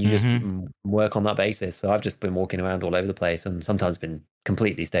 and you just work on that basis. So I've just been walking around all over the place, and sometimes been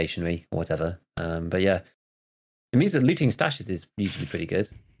completely stationary or whatever. But yeah, it means that looting stashes is usually pretty good.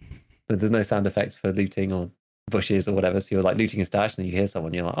 But there's no sound effects for looting or bushes or whatever. So you're like looting a stash, and then you hear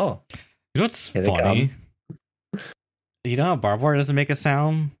someone, you're like, oh, you know what's funny? You know how barbed wire doesn't make a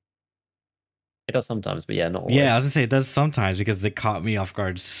sound? It does sometimes, but yeah, not always. Yeah, I was gonna say it does sometimes because it caught me off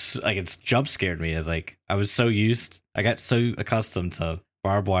guard. Like it's jump scared me. As like I got so accustomed to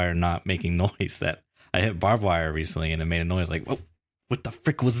barbed wire not making noise that I hit barbed wire recently and it made a noise. Like, what the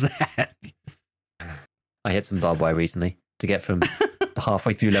frick was that? I hit some barbed wire recently to get from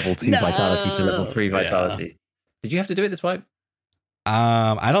halfway through level 2 vitality to level 3 vitality. Yeah. Did you have to do it this wipe?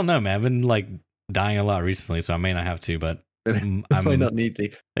 I don't know, man. I've been like dying a lot recently, so I may not have to, but I might not need to.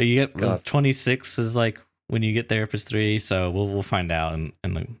 You get 26 is like when you get Therapist 3, so we'll find out in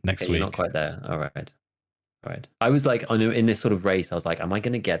the next week. You're not quite there. All right. I was like, in this sort of race, I was like, am I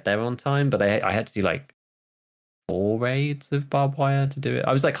going to get there on time? But I had to do like 4 raids of barbed wire to do it.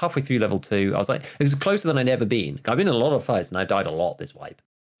 I was like halfway through level 2. I was like, it was closer than I'd ever been. I've been in a lot of fights and I died a lot this wipe.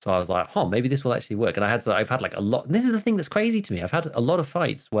 So I was like, maybe this will actually work. And I've had like a lot. And this is the thing that's crazy to me. I've had a lot of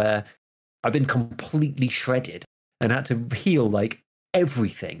fights where I've been completely shredded and had to heal like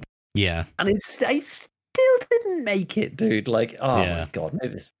everything. Yeah. And I still didn't make it, dude. Like, my God.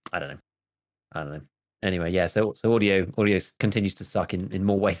 Maybe I don't know. Anyway, yeah, so audio continues to suck in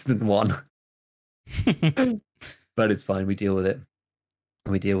more ways than one. But it's fine. We deal with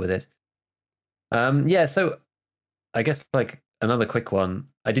it. Yeah, so I guess like another quick one.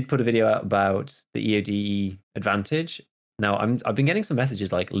 I did put a video out about the EOD advantage. Now I've been getting some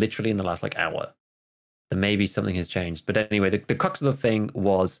messages like literally in the last like hour that maybe something has changed. But anyway, the crux of the thing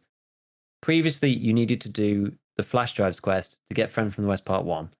was previously you needed to do the flash drives quest to get Friend from the West Part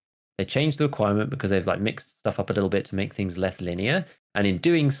 1. They changed the requirement because they've like mixed stuff up a little bit to make things less linear. And in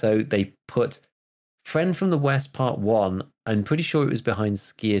doing so, they put Friend from the West Part 1, I'm pretty sure it was behind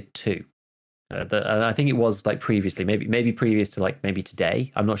Skier 2. I think it was like previously, maybe previous to like maybe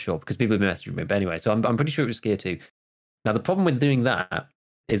today. I'm not sure because people have been messaging me. But anyway, so I'm pretty sure it was Skier 2. Now the problem with doing that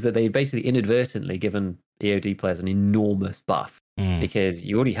is that they basically inadvertently given EOD players an enormous buff because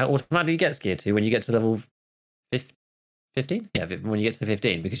you already automatically get Skier 2 when you get to level 15. Yeah, when you get to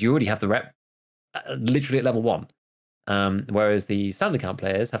 15 because you already have the rep literally at level 1. Whereas the standard account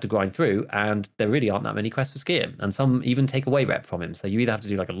players have to grind through, and there really aren't that many quests for Skier, and some even take away rep from him. So you either have to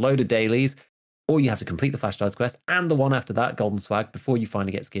do like a load of dailies, or you have to complete the flash drives quest and the one after that, Golden Swag, before you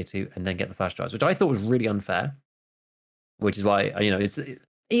finally get Skier 2 and then get the flash drives, which I thought was really unfair. Which is why it's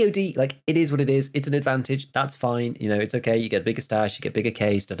EOD. Like it is what it is. It's an advantage. That's fine. It's okay. You get bigger stash. You get bigger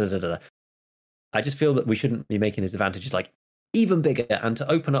case. Da da da da. I just feel that we shouldn't be making these advantages like even bigger, and to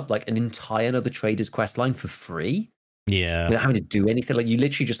open up like an entire another trader's quest line for free. Yeah. Without having to do anything. Like you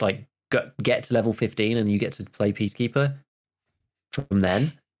literally just like get to level 15 and you get to play Peacekeeper from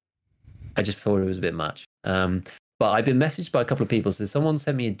then. I just thought it was a bit much. But I've been messaged by a couple of people. So someone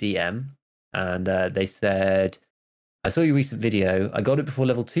sent me a DM and they said, I saw your recent video. I got it before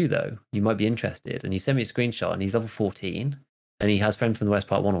level 2 though. You might be interested. And he sent me a screenshot and he's level 14 and he has Friend from the West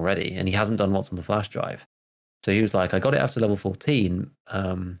Part 1 already. And he hasn't done what's on the flash drive. So he was like, I got it after level 14,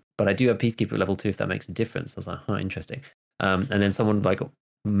 but I do have Peacekeeper at level 2 if that makes a difference. I was like, oh, interesting. And then someone like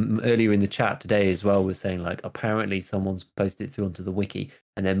earlier in the chat today as well was saying like, apparently someone's posted it through onto the wiki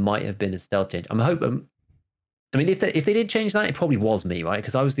and there might have been a stealth change. I'm hoping. I mean, if they did change that, it probably was me, right?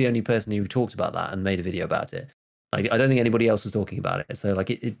 Because I was the only person who talked about that and made a video about it. Like, I don't think anybody else was talking about it. So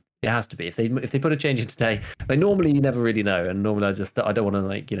like it has to be. If they put a change in today, like normally you never really know. And normally I don't want to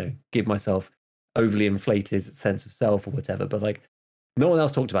like, give myself overly inflated sense of self or whatever, but like no one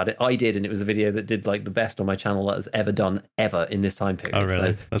else talked about it. I did, and it was a video that did like the best on my channel that has ever done ever in this time period. Oh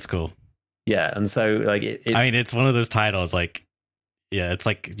really? So, that's cool. Yeah, and so like I mean, it's one of those titles like, yeah, it's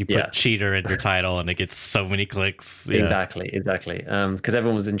like you put cheater in your title and it gets so many clicks. Yeah. Exactly. Because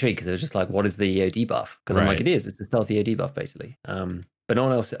everyone was intrigued because it was just like, what is the EOD buff? Because I'm like, it's the stealthy EOD buff basically. But no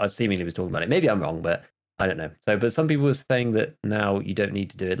one else seemingly was talking about it. Maybe I'm wrong, but I don't know. So, but some people were saying that now you don't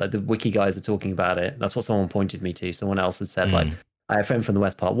need to do it. Like the wiki guys are talking about it. That's what someone pointed me to. Someone else had said like, I have Friend from the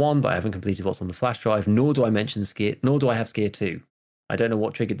West Part 1, but I haven't completed what's on the flash drive, nor do I mention Skier, nor do I have Skier 2. I don't know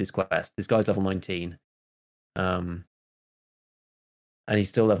what triggered this quest. This guy's level 19. And he's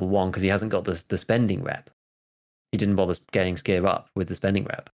still level 1 because he hasn't got the spending rep. He didn't bother getting Skier up with the spending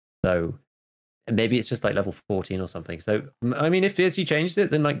rep. So maybe it's just like level 14 or something. So, I mean, if PSG changed it,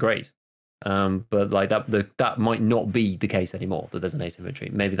 then like great. But like that might not be the case anymore, that there's an asymmetry.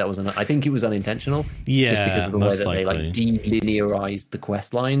 Maybe that was I think it was unintentional. Yeah, just because of the way that they like delinearized the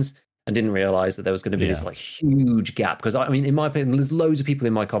quest lines and didn't realize that there was going to be this like huge gap. Because I mean, in my opinion, there's loads of people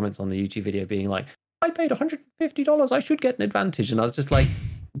in my comments on the YouTube video being like, I paid $150, I should get an advantage. And I was just like,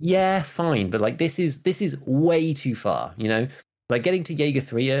 yeah, fine. But like this is way too far, Like getting to Jaeger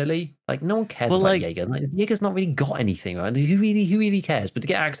 3 early, like no one cares about Jaeger. Like, Jaeger's not really got anything, right? Who really cares? But to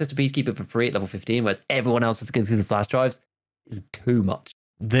get access to Peacekeeper for free at level 15, whereas everyone else has to go through the flash drives, is too much.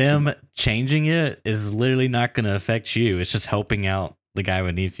 Them changing it is literally not going to affect you. It's just helping out the guy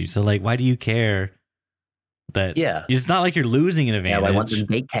beneath you. So like, why do you care? That it's not like you're losing an advantage. Yeah, I want them to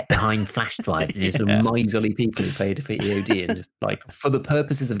be kept behind flash drives. It's the miserly people who play for EOD and just like for the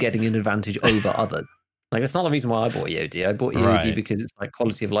purposes of getting an advantage over others. Like, that's not the reason why I bought EOD. I bought EOD because it's like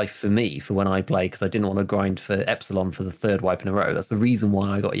quality of life for me for when I play, because I didn't want to grind for Epsilon for the third wipe in a row. That's the reason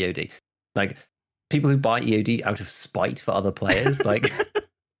why I got EOD. Like, people who buy EOD out of spite for other players, like,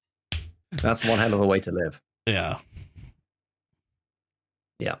 that's one hell of a way to live. Yeah.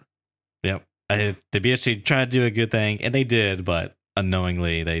 Yeah. Yep. The BSG tried to do a good thing, and they did, but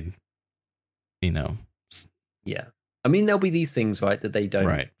unknowingly, they, Yeah. I mean, there'll be these things, right, that they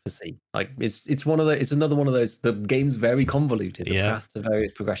don't foresee. Like it's another one of those. The game's very convoluted. The path to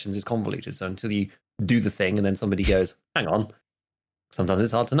various progressions is convoluted. So until you do the thing, and then somebody goes, "Hang on," sometimes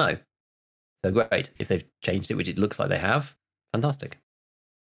it's hard to know. So great if they've changed it, which it looks like they have. Fantastic.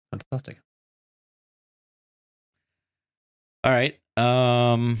 All right.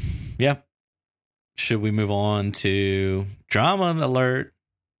 Yeah. Should we move on to drama alert?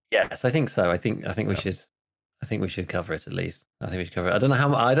 Yes, I think so. I think we should. I think we should cover it at least. I think we should cover it. I don't know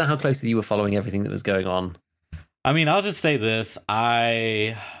how closely you were following everything that was going on. I mean, I'll just say this.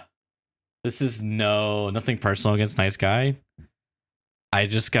 This is nothing personal against Nice Guy. I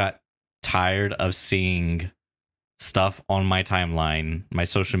just got tired of seeing stuff on my timeline, my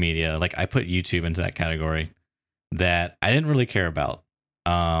social media. Like, I put YouTube into that category that I didn't really care about.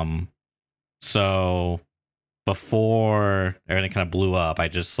 So before everything kind of blew up, I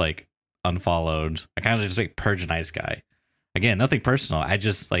just like unfollowed. I kind of just like purged Nice Guy. Again, nothing personal. I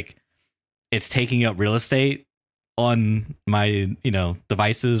just like, it's taking up real estate on my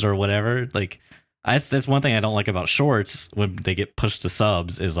devices or whatever. Like that's one thing I don't like about shorts when they get pushed to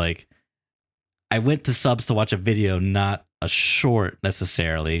subs is like I went to subs to watch a video, not a short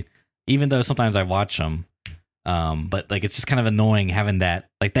necessarily, even though sometimes I watch them. But like it's just kind of annoying having that,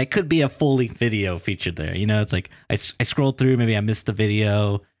 like that could be a full length video featured there. It's like I scrolled through, maybe I missed the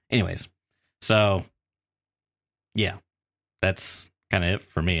video. Anyways, so yeah, that's kind of it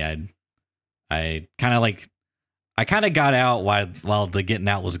for me. I kind of got out while the getting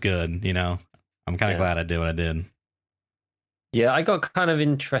out was good. I'm kind of glad I did what I did. Yeah, I got kind of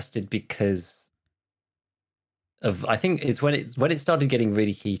interested because of, I think it's when it started getting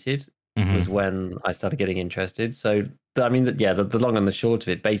really heated was when I started getting interested. So I mean, the long and the short of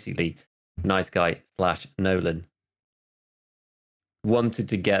it, basically, Nice Guy / Nolan wanted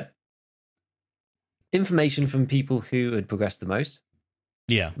to get information from people who had progressed the most.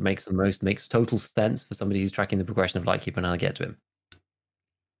 Yeah, makes total sense for somebody who's tracking the progression of Lightkeeper and how to get to him.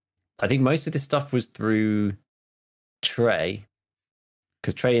 I think most of this stuff was through Trey,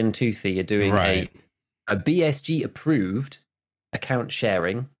 because Trey and Toothy are doing a BSG approved account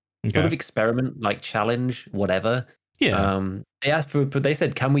sharing sort of experiment, like challenge, whatever. Yeah. They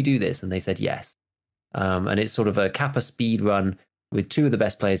said, "Can we do this?" And they said yes. And it's sort of a Kappa speed run with two of the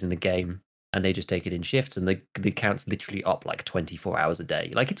best players in the game, and they just take it in shifts, and the account's literally up like 24 hours a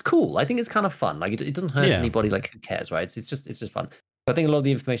day. Like it's cool. I think it's kind of fun. Like it doesn't hurt anybody. Like who cares, right? It's just fun. I think a lot of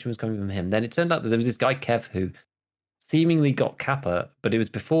the information was coming from him. Then it turned out that there was this guy Kev who seemingly got Kappa, but it was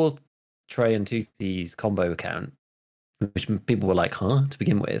before Trey and Toothy's combo account, which people were like, "Huh?" to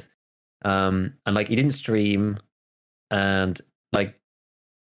begin with. And like he didn't stream, and like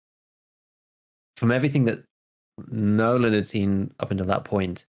from everything that Nolan had seen up until that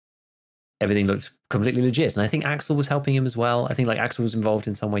point, everything looked completely legit. And I think Axel was helping him as well. I think like Axel was involved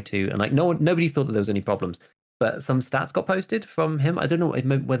in some way too. And like nobody thought that there was any problems. But some stats got posted from him. I don't know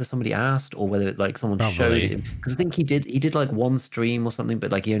whether somebody asked or whether like someone showed him, because I think he did like one stream or something,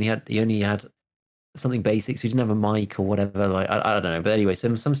 but like he only had something basic, so he didn't have a mic or whatever. Like I don't know. But anyway,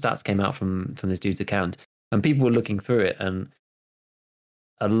 some stats came out from this dude's account, and people were looking through it, and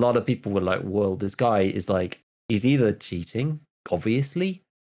a lot of people were like, "Well, this guy is like he's either cheating, obviously,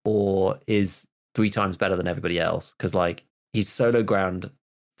 or is 3 times better than everybody else, because like he's solo ground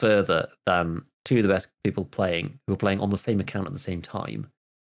further than two of the best people who are playing on the same account at the same time,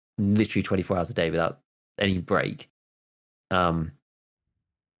 literally 24 hours a day without any break." And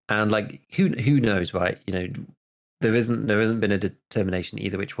like who knows, right? There isn't been a determination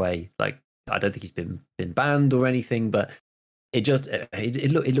either which way. Like I don't think he's been banned or anything, but it just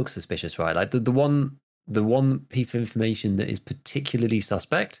it looks suspicious, right? Like the one piece of information that is particularly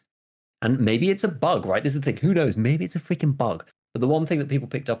suspect, and maybe it's a bug, right? This is the thing. Who knows? Maybe it's a freaking bug. But the one thing that people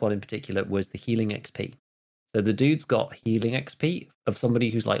picked up on in particular was the healing XP. So the dude's got healing XP of somebody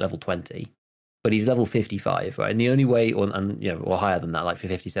who's like level 20, but he's level 55, right? And the only way, or higher than that, like for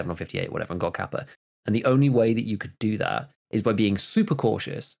 57 or 58, whatever, and got Kappa. And the only way that you could do that is by being super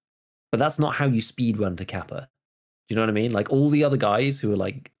cautious. But that's not how you speed run to Kappa. Do you know what I mean? Like all the other guys who are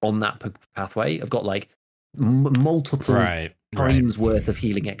like on that pathway have got like multiple times worth of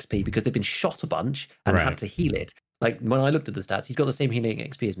healing XP because they've been shot a bunch and had to heal it. Like when I looked at the stats, he's got the same healing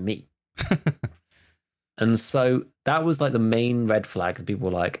XP as me. And so that was like the main red flag that people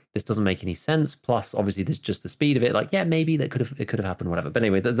were like, this doesn't make any sense. Plus, obviously, there's just the speed of it. Like, yeah, maybe it could have happened, whatever. But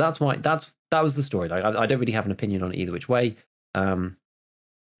anyway, that was the story. Like, I don't really have an opinion on it either which way. Who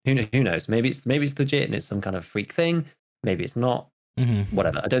knows? Maybe it's legit and it's some kind of freak thing. Maybe it's not.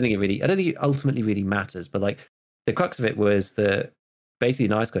 Whatever. I don't think it ultimately really matters. But like, the crux of it was that basically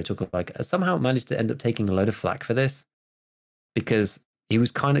Nice Guy somehow managed to end up taking a load of flack for this, because he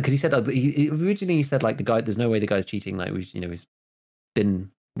was because he said originally he said like the guy, there's no way the guy's cheating. Like we've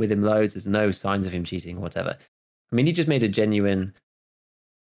been with him loads. There's no signs of him cheating or whatever. I mean, he just made a genuine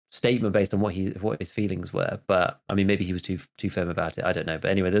statement based on what his feelings were. But I mean, maybe he was too firm about it. I don't know.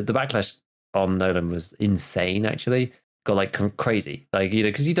 But anyway, the backlash on Nolan was insane. Actually, got like crazy. Like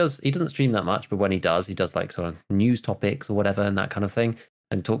because he doesn't stream that much, but when he does like sort of news topics or whatever and that kind of thing,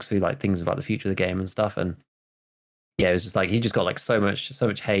 and talks through like things about the future of the game and stuff. And yeah, it was just like he just got like so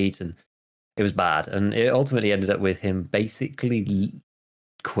much hate, and it was bad. And it ultimately ended up with him basically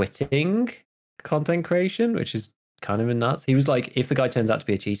quitting content creation, which is kind of nuts. He was like, if the guy turns out to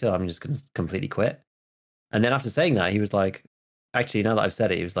be a cheater, I'm just going to completely quit. And then after saying that, he was like, actually, now that I've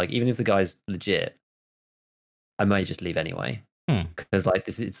said it, he was like, even if the guy's legit, I might just leave anyway, because like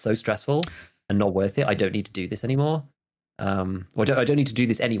this is so stressful and not worth it. I don't need to do this anymore. I don't need to do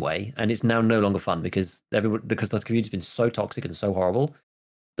this anyway, and it's now no longer fun because the community's been so toxic and so horrible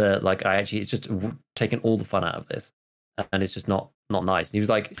that like it's just taken all the fun out of this, and it's just not nice. And he was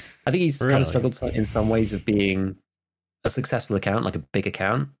like, I think he's kind Really? of struggled in some ways of being a successful account, like a big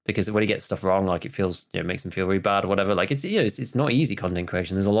account, because when he gets stuff wrong, like it feels, makes him feel really bad or whatever. Like it's not easy content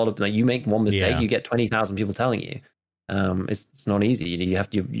creation. There's a lot of like you make one mistake, you get 20,000 people telling you. It's not easy. You have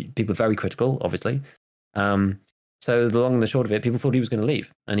to. People are very critical, obviously. So the long and the short of it, people thought he was going to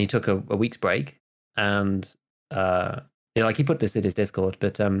leave, and he took a week's break, and like he put this in his Discord,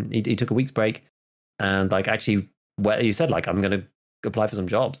 but he took a week's break, and like actually, where he said like I'm going to apply for some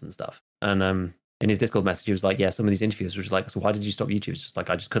jobs and stuff, and in his Discord message, he was like, yeah, some of these interviews were just like, so why did you stop YouTube? It's just like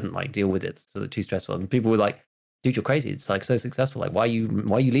I just couldn't like deal with it, so too stressful. And people were like, dude, you're crazy. It's like so successful. Like why are you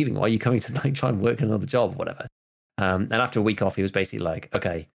leaving? Why are you coming to like try and work another job or whatever? And after a week off, he was basically like,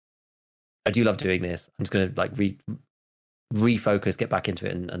 okay, I do love doing this. I'm just going to like refocus, get back into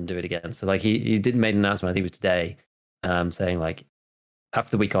it and do it again. So like he did make an announcement, I think it was today, saying like,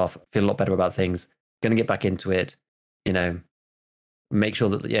 after the week off, feel a lot better about things, going to get back into it, make sure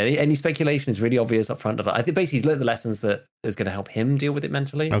that any speculation is really obvious up front. I think basically he's learned the lessons that is going to help him deal with it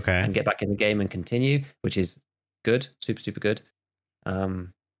mentally, and get back in the game and continue, which is good, super good. I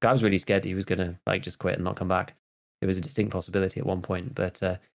was really scared that he was going to like just quit and not come back. It was a distinct possibility at one point, but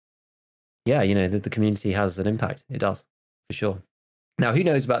the community has an impact. It does for sure. Now, who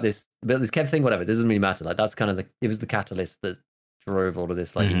knows about this Kev thing? Whatever, it doesn't really matter. Like that's kind of it was the catalyst that drove all of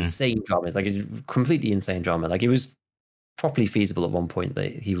this like insane drama. It's like a completely insane drama. Like it was properly feasible at one point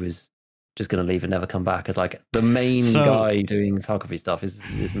that he was just going to leave and never come back as like the main guy doing photography stuff is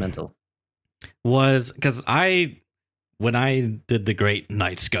mental. Was because when I did the Great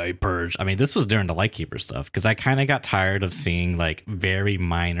Night Sky Purge, I mean, this was during the Lightkeeper stuff, because I kind of got tired of seeing like very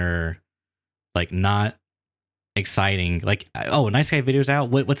minor, like not exciting, like, oh, Night Sky video's out.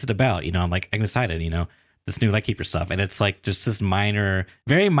 What's it about? I'm like, I'm excited, this new Lightkeeper stuff. And it's like just this minor,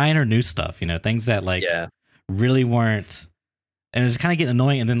 very minor new stuff, things that like really weren't. And it was kind of getting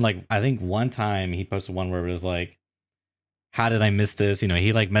annoying. And then like, I think one time he posted one where it was like, how did I miss this?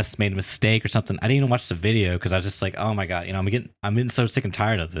 He like made a mistake or something. I didn't even watch the video because I was just like, oh my God, I'm getting so sick and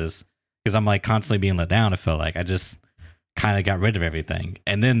tired of this, because I'm like constantly being let down. I feel like I just kind of got rid of everything.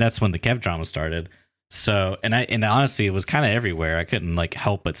 And then that's when the Kev drama started. So, and honestly, it was kind of everywhere. I couldn't like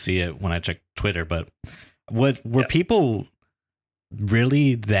help but see it when I checked Twitter. But were people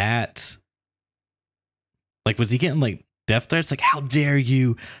really that, like, was he getting like death threats? Like, how dare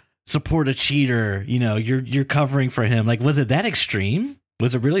you support a cheater? You're covering for him. Like, was it that extreme?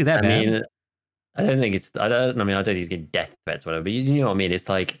 Was it really that bad? Mean, I don't think it's. I don't think he's getting death threats, whatever. But you know what I mean? It's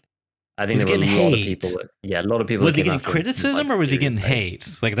like, I think there were a lot of people. A lot of people. Was he getting criticism or was he getting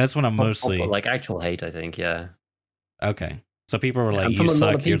hate? Like that's what I'm mostly like actual hate. I think, yeah. Okay, so people were like, "You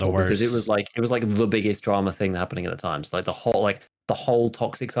suck. You're the worst." Because it was like the biggest drama thing happening at the time. So like the whole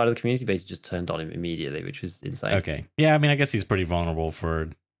toxic side of the community basically just turned on him immediately, which was insane. Okay, yeah. I mean, I guess he's pretty vulnerable for.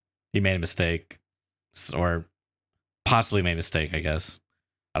 He made a mistake, or possibly made a mistake, I guess.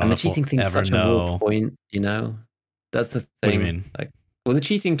 I don't know. The cheating thing is such a raw point, That's the thing. What do you mean? Like, well, the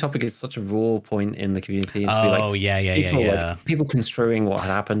cheating topic is such a raw point in the community. Oh, yeah. People construing what had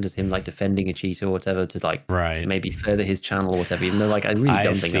happened as him like defending a cheater or whatever to like maybe further his channel or whatever. Even though like I really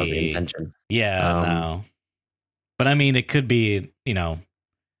don't think that was the intention. Yeah, no. But I mean, it could be,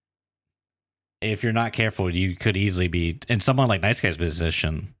 if you're not careful, you could easily be in someone like Nice Guy's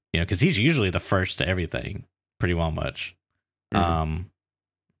position. Because he's usually the first to everything, pretty well much.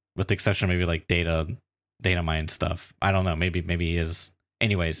 With the exception of maybe like data mine stuff. I don't know. Maybe he is.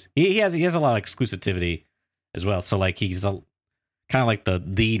 Anyways, he has a lot of exclusivity as well. So like he's kind of like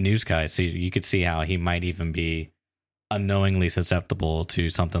the news guy. So you could see how he might even be unknowingly susceptible to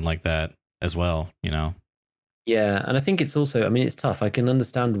something like that as well. Yeah, and I think it's also. I mean, it's tough. I can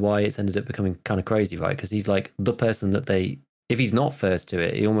understand why it's ended up becoming kind of crazy, right? Because he's like the person that if he's not first to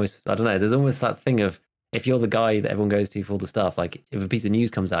it, he almost, I don't know, there's almost that thing of, if you're the guy that everyone goes to for all the stuff, like if a piece of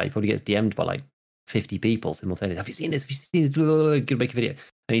news comes out, he probably gets DM'd by like 50 people simultaneously. Have you seen this? Have you seen this? Gonna make a video.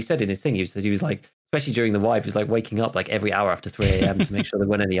 And he said in his thing, he was like, especially during the wipe, he was like waking up like every hour after 3 a.m. to make sure there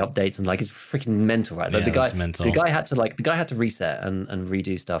weren't any updates, and like it's freaking mental, right? Like the guy had to reset and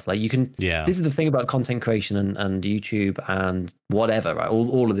redo stuff. Like you can, this is the thing about content creation and YouTube and whatever, right?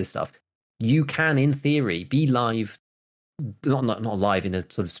 All of this stuff. You can, in theory, be live. Not live in a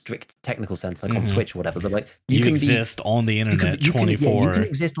sort of strict technical sense, like on Twitch or whatever, but like you can exist on the internet 24. You can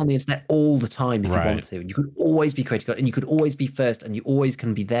exist on the internet all the time if you want to. You could always be critical, and you could always be first, and you always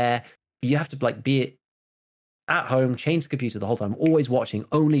can be there. But you have to like be at home, change the computer the whole time, always watching,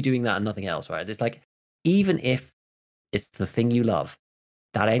 only doing that and nothing else, right? It's like, even if it's the thing you love,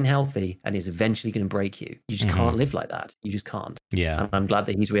 that ain't healthy and is eventually going to break you. You just can't live like that. You just can't. Yeah. And I'm glad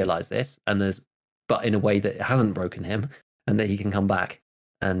that he's realized this, but in a way that it hasn't broken him, and that he can come back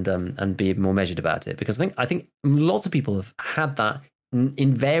and be more measured about it. Because I think lots of people have had that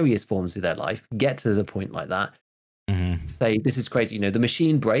in various forms of their life, get to the point like that, say, this is crazy. The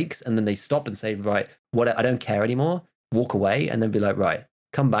machine breaks, and then they stop and say, right, I don't care anymore, walk away, and then be like, right,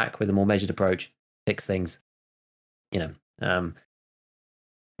 come back with a more measured approach, fix things.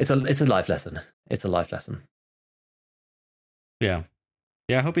 It's a life lesson. It's a life lesson. Yeah.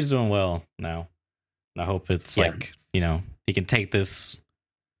 Yeah, I hope he's doing well now. I hope it's like, he can take this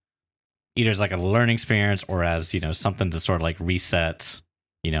either as like a learning experience or as, something to sort of like reset,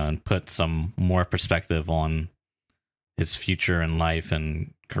 and put some more perspective on his future in life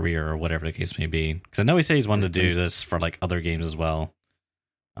and career or whatever the case may be. Because I know he said he's wanted to do this for like other games as well.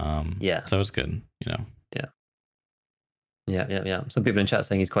 So it's good, Yeah. Some people in chat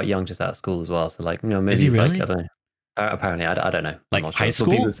saying he's quite young, just out of school as well. So like, maybe is he he's really? like, I don't know. Apparently, I don't know. Like I'm not high sure. school?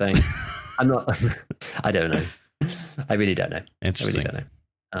 Some people are saying, I'm not. I don't know. I really don't know. Interesting. I really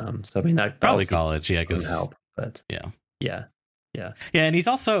don't know. So I mean, that probably college. Yeah, doesn't help. But yeah. And he's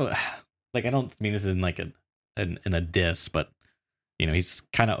also like, I don't mean this in like in a diss, but he's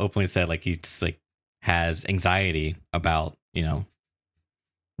kind of openly said like he's like has anxiety about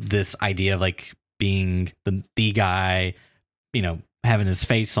this idea of like being the guy, having his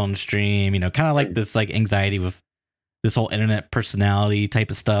face on stream, kind of like this like anxiety with this whole internet personality type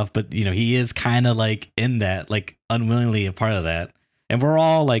of stuff. But he is kind of like in that, like unwillingly a part of that, and we're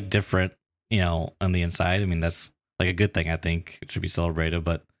all like different, on the inside. I mean, that's like a good thing. I think it should be celebrated.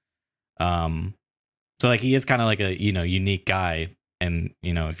 But so like he is kind of like a unique guy, and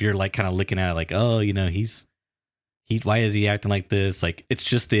if you're like kind of looking at it like, oh, why is he acting like this? Like, it's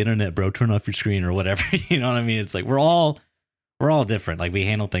just the internet, bro. Turn off your screen or whatever. You know what I mean? It's like we're all different. Like, we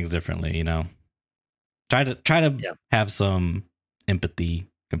handle things differently. Try to have some empathy,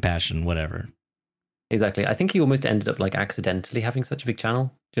 compassion, whatever. Exactly. I think he almost ended up like accidentally having such a big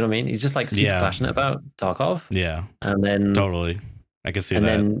channel. Do you know what I mean? He's just like super passionate about Tarkov. Yeah. And then totally, I can see that.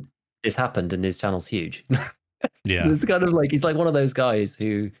 And then this happened, and his channel's huge. Yeah. It's kind of like he's like one of those guys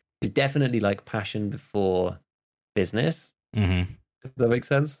who is definitely like passion before business. Mm-hmm. Does that make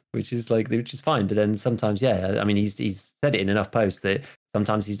sense? Which is fine. But then sometimes, I mean, he's said it in enough posts that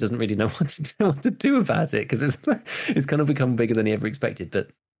sometimes he doesn't really know what to do about it, because it's kind of become bigger than he ever expected. But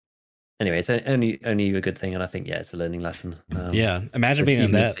anyway, it's only a good thing, and I think it's a learning lesson. Imagine being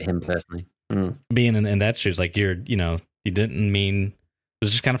in that for him personally, being in that shoes. Like you didn't mean, it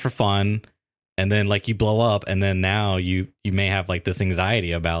was just kind of for fun, and then like you blow up, and then now you may have like this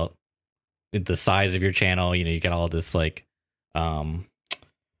anxiety about the size of your channel. You get all this like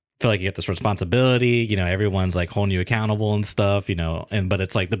feel like you get this responsibility, everyone's like holding you accountable and stuff, but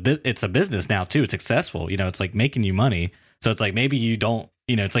it's like it's a business now too. It's successful, it's like making you money. So it's like, maybe you don't,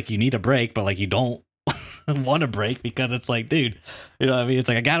 it's like you need a break, but like you don't want a break, because it's like, dude, I mean, it's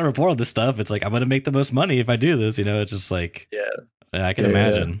like, I gotta report on this stuff. It's like, I'm gonna make the most money if I do this, it's just like, I can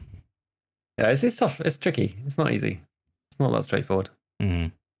imagine. Yeah, it's tough. It's tricky. It's not easy. It's not that straightforward. Mm-hmm.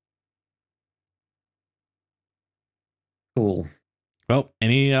 Cool. Well,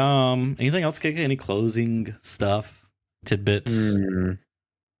 anything else, Kika? Any closing stuff, tidbits,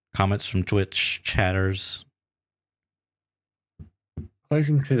 comments from Twitch chatters?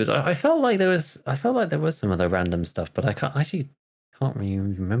 Closing tidbits. I felt like there was some other random stuff, but I can't really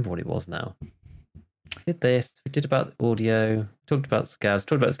remember what it was now. We did this. We did about audio. Talked about scavs.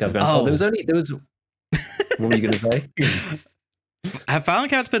 Talked about scavs. Oh, there was. What were you going to say? Have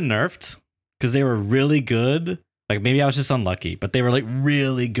Violent Cats been nerfed? Because they were really good. Like, maybe I was just unlucky, but they were like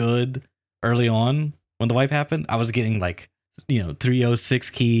really good early on when the wipe happened. I was getting like 306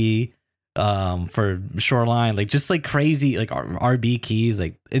 key for Shoreline, like just like crazy, like RB keys,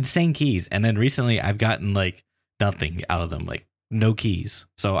 like insane keys. And then recently I've gotten like nothing out of them, like no keys.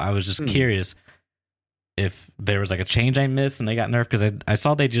 So I was just curious if there was like a change I missed and they got nerfed, because I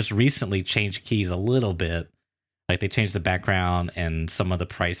saw they just recently changed keys a little bit. Like, they changed the background and some of the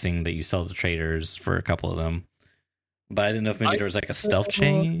pricing that you sell to traders for a couple of them. But I didn't know if maybe there was like a stealth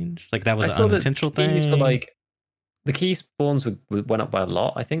change, like that was an unintentional thing. For like the key spawns went up by a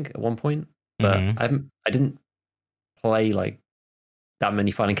lot, I think, at one point. But I didn't play like that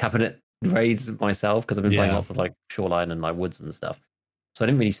many filing cabinet raids myself, because I've been playing lots of like Shoreline and like Woods and stuff. So I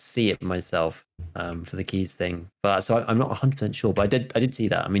didn't really see it myself for the keys thing. But so I'm not 100% sure. But I did see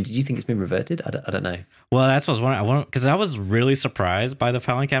that. I mean, did you think it's been reverted? I don't know. Well, that's what I was wondering. Because I was really surprised by the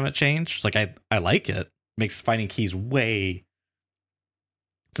filing cabinet change. Like, I like it. Makes finding keys way.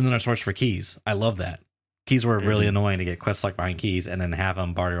 It's another source for keys. I love that. Keys were really annoying to get quest lock behind keys and then have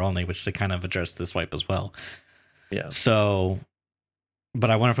them barter only, which they kind of addressed this wipe as well. Yeah. So,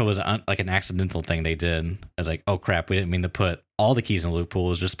 but I wonder if it was like an accidental thing they did. I was like, oh crap, we didn't mean to put all the keys in the loot pool.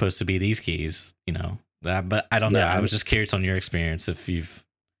 It was just supposed to be these keys, you know. But I don't know. I was just curious on your experience if you've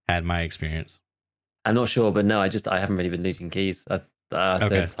had my experience. I'm not sure, but no, I haven't really been looting keys. So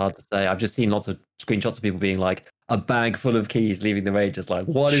it's hard to say. I've just seen lots of screenshots of people being like a bag full of keys leaving the raid, just like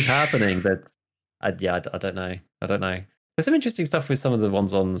what is happening? But I don't know. I don't know. There's some interesting stuff with some of the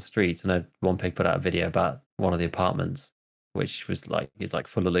ones on the streets. And One Pig put out a video about one of the apartments, which was like he's like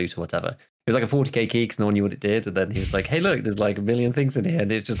full of loot or whatever. It was like a 40k key because no one knew what it did, and then he was like, "Hey, look, there's like a million things in here,"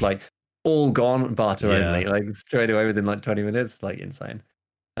 and it's just like all gone, barter only, like straight away within like 20 minutes, like insane.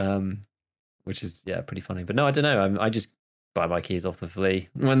 Which is pretty funny. But no, I don't know. I just buy my keys off the flea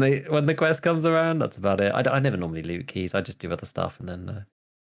when the quest comes around. That's about it. I never normally loot keys. I just do other stuff and then.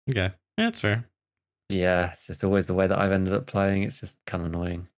 Okay, that's fair. Yeah, it's just always the way that I've ended up playing. It's just kind of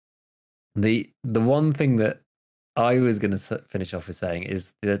annoying. The one thing that I was going to finish off with saying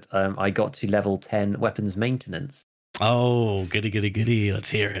is that I got to level 10 weapons maintenance. Oh, goody. Let's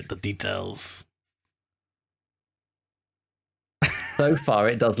hear it. The details. So far,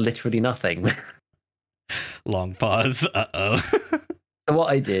 it does literally nothing. Long pause. Uh-oh. So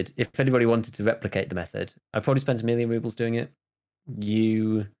what I did, if anybody wanted to replicate the method, I probably spent 1 million rubles doing it.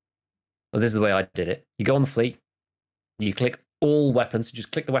 This is the way I did it. You go on the fleet, you click all weapons, you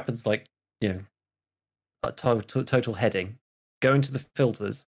just click the weapons like, total heading, go into the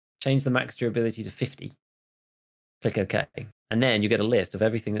filters, change the max durability to 50, click OK. And then you get a list of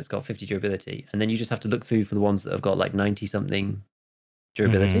everything that's got 50 durability. And then you just have to look through for the ones that have got like 90 something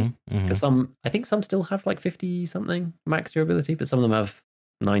durability. Because I think some still have like 50 something max durability, but some of them have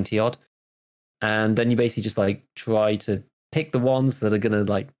 90 odd. And then you basically just like try to pick the ones that are going to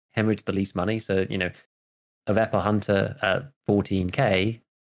like hemorrhage the least money. So, a Vepa Hunter at 14k,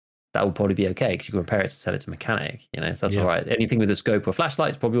 that will probably be okay because you can repair it to sell it to mechanic, so that's all right. Anything with a scope or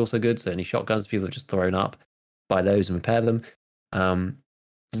flashlight is probably also good. So any shotguns people have just thrown up, buy those and repair them.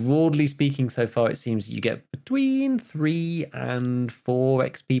 Broadly speaking, so far it seems you get between 3 and 4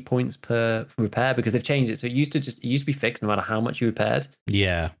 XP points per repair because they've changed it. So it used to be fixed no matter how much you repaired.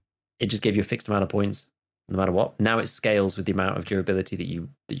 Yeah. It just gave you a fixed amount of points no matter what. Now it scales with the amount of durability that you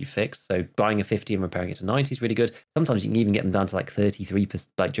fix. So buying a 50 and repairing it to 90 is really good. Sometimes you can even get them down to like 33%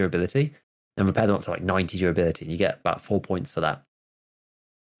 like durability and repair them up to like 90 durability, and you get about 4 points for that.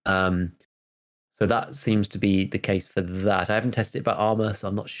 So that seems to be the case for that. I haven't tested it about armor, so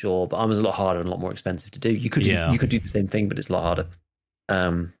I'm not sure. But armor's a lot harder and a lot more expensive to do. You could do the same thing, but it's a lot harder.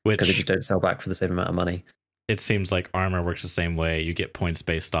 Because they just don't sell back for the same amount of money. It seems like armor works the same way. You get points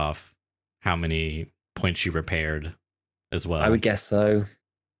based off how many points you repaired as well. I would guess so.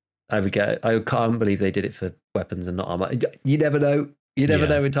 I can't believe they did it for weapons and not armor. You never know. You never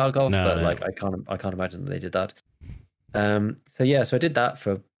know with Tarkov, like I can't imagine that they did that. So I did that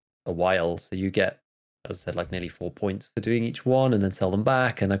for a while. So you get, as I said, like nearly 4 points for doing each one and then sell them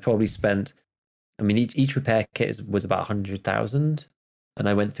back. And I probably spent, each repair kit was about 100,000. And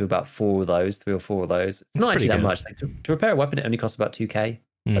I went through about 3 or 4 of those. It's not actually that much. Like, to repair a weapon, it only costs about 2k.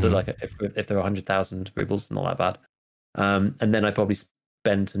 I don't like it. If there are 100,000 rubles, not that bad. And then I probably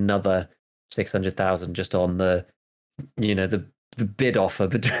spent another 600,000 just on the bid offer,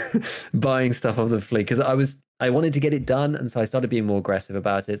 but buying stuff off the fleet because I wanted to get it done, and so I started being more aggressive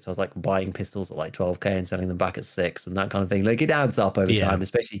about it. So I was like buying pistols at like 12k and selling them back at 6 and that kind of thing. Like it adds up over time,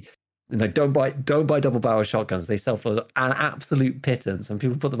 especially like don't buy double barrel shotguns. They sell for an absolute pittance, and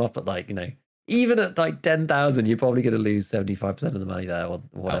people put them up at like even at like 10,000, you're probably going to lose 75% of the money there or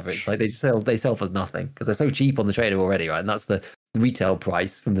whatever. Ouch. It's like they sell for nothing because they're so cheap on the trader already, right? And that's the retail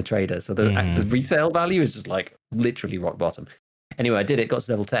price from the trader. So the resale value is just like literally rock bottom. Anyway, I did it, got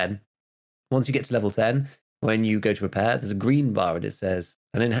to level 10. Once you get to level 10, when you go to repair, there's a green bar and it says,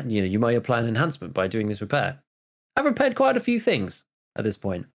 and then you may apply an enhancement by doing this repair. I've repaired quite a few things at this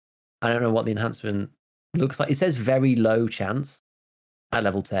point. I don't know what the enhancement looks like. It says very low chance at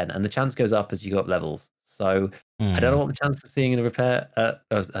level 10, and the chance goes up as you go up levels. So I don't know what the chance of seeing a repair, an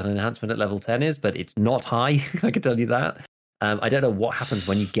enhancement at level 10 is, but it's not high. I can tell you that. I don't know what happens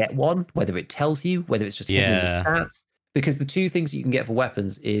when you get one, whether it tells you, whether it's just hidden in the stats. Because the 2 things that you can get for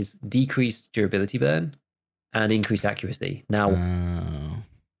weapons is decreased durability burn and increased accuracy. Now,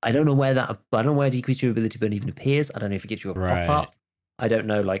 I don't know where decreased durability burn even appears. I don't know if it gives you a pop-up. I don't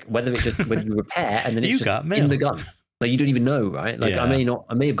know, like whether you repair and then it's just in the gun. Like you don't even know, right? Like I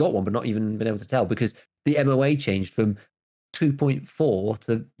may have got one, but not even been able to tell because the MOA changed from 2.4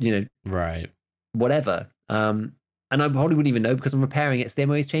 to whatever. And I probably wouldn't even know because I'm repairing it. So the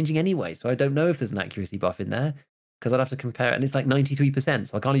MOA is changing anyway. So I don't know if there's an accuracy buff in there because I'd have to compare it. And it's like 93%.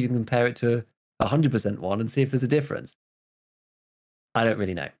 So I can't even compare it to a 100% one and see if there's a difference. I don't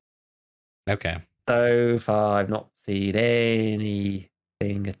really know. Okay. So far, I've not seen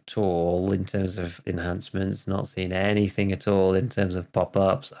anything at all in terms of enhancements, not seen anything at all in terms of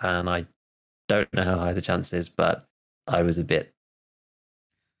pop-ups. And I don't know how high the chance is, but I was a bit.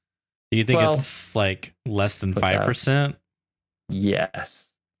 Do you think it's like less than 5%? Yes.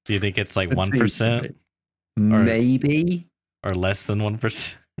 Do you think it's like 1%? Maybe. Or less than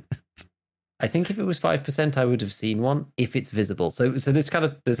 1%? I think if it was 5%, I would have seen one if it's visible. So there's kind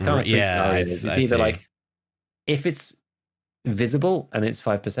of three scenarios. It's either like if it's visible and it's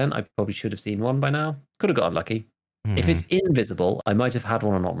 5%, I probably should have seen one by now. Could have got unlucky. If it's invisible, I might have had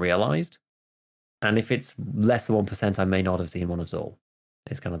one and not realized. And if it's less than 1%, I may not have seen one at all.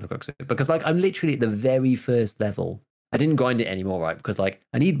 It's kind of the crux of it. Because like I'm literally at the very first level. I didn't grind it anymore, right? Because like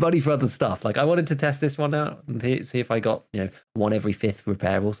I need money for other stuff. Like I wanted to test this one out and see if I got, one every 5th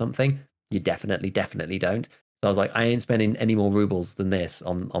repair or something. You definitely don't. So I was like, I ain't spending any more rubles than this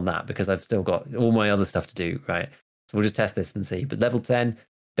on that because I've still got all my other stuff to do, right? So we'll just test this and see. But level 10,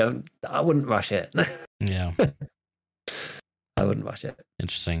 I wouldn't rush it. Yeah. I wouldn't rush it.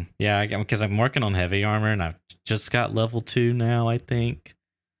 Interesting. Yeah, because I'm working on heavy armor and I've just got level 2 now, I think.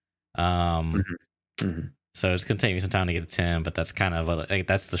 So it's gonna take me some time to get to 10, but that's kind of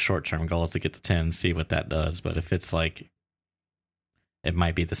that's the short-term goal is to get to 10, see what that does. But if it's like it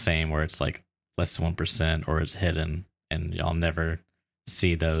might be the same where it's like less than 1% or it's hidden and y'all never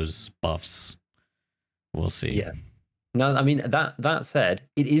see those buffs. We'll see. Yeah. No, I mean that said,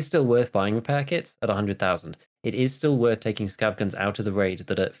 it is still worth buying repair kits at 100,000. It is still worth taking scav guns out of the raid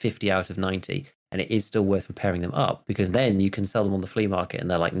that are 50 out of 90, and it is still worth repairing them up because then you can sell them on the flea market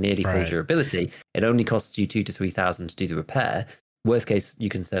and they're like nearly full durability. It only costs you 2,000 to 3,000 to do the repair. Worst case, you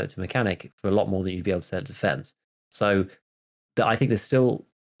can sell it to mechanic for a lot more than you'd be able to sell it to fence. So I think there's still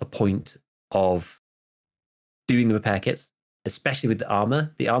a point of doing the repair kits, especially with the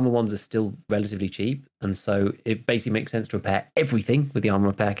armor. The armor ones are still relatively cheap, and so it basically makes sense to repair everything with the armor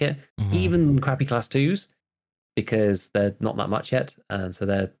repair kit, even crappy class 2s, because they're not that much yet, and so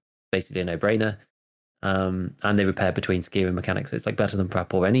they're basically a no-brainer. And they repair between skier and mechanic, so it's like better than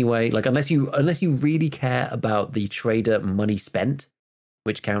Prapor anyway. Like unless you really care about the trader money spent,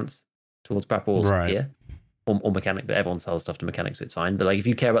 which counts towards Prapor's gear. Or mechanic, but everyone sells stuff to mechanic, so it's fine. But like, if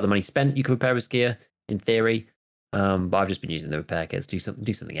you care about the money spent, you can repair with skier in theory. But I've just been using the repair kits. Do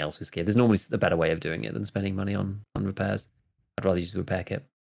something else with skier. There's normally a better way of doing it than spending money on repairs. I'd rather use the repair kit.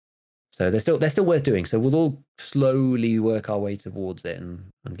 So they're still worth doing. So we'll all slowly work our way towards it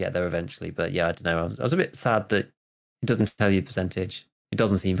and get there eventually. But yeah, I don't know. I was a bit sad that it doesn't tell you percentage. It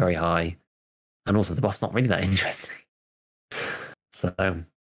doesn't seem very high, and also the boss's not really that interesting. So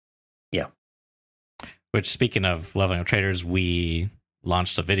yeah. Which, speaking of leveling up traders, we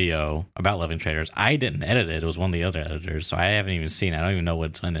launched a video about leveling traders. I didn't edit it. It was one of the other editors, so I haven't even seen it. I don't even know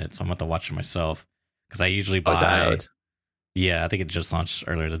what's in it, so I'm going to have to watch it myself. Because I usually buy... Oh, yeah, I think it just launched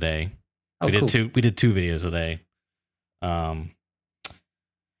earlier today. Oh, we did two videos today.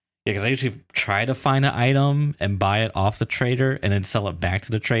 Yeah, because I usually try to find an item and buy it off the trader and then sell it back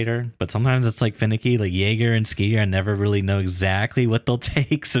to the trader. But sometimes it's like finicky. Like Jaeger and Skier, I never really know exactly what they'll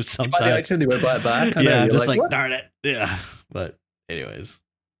take. So sometimes actually won't buy it back. Yeah, just like darn it. Yeah. But anyways,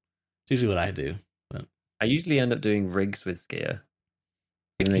 it's usually what I do. But I usually end up doing rigs with Skier.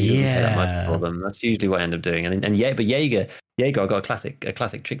 Even though you don't pay that much for them. That's usually what I end up doing. But Jaeger, I got a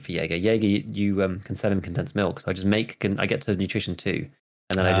classic trick for Jaeger. Jaeger, you can sell him condensed milk. So I get to nutrition 2.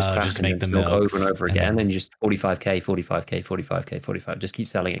 And then I just crack condensed milk over and over again, and you just 45k, 45k, 45k, 45. Just keep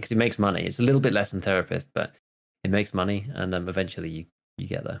selling it because it makes money. It's a little bit less than therapist, but it makes money, and then eventually you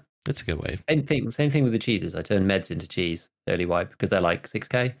get there. That's a good way. Same thing with the cheeses. I turn meds into cheese early wipe because they're like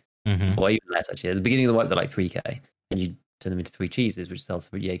 6k, or even less actually. At the beginning of the wipe, they're like 3k, and you turn them into 3 cheeses, which sells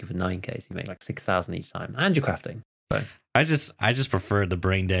for Jaeger for 9k. So you make like 6,000 each time, and you're crafting. So I just prefer the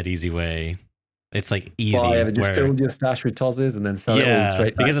brain dead easy way. It's like easy. Well, I just filled your stash with tozzes and then sell it all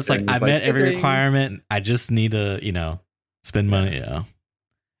straight back. Because it's like I met every requirement. I just need to, spend money. Yeah.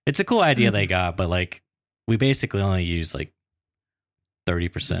 It's a cool idea they got, but like we basically only use like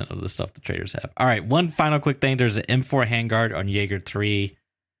 30% of the stuff the traders have. All right, one final quick thing. There's an M4 handguard on Jaeger 3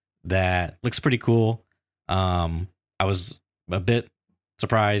 that looks pretty cool. I was a bit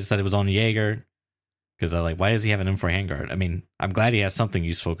surprised that it was on Jaeger. Because I'm like, why does he have an M4 handguard? I mean, I'm glad he has something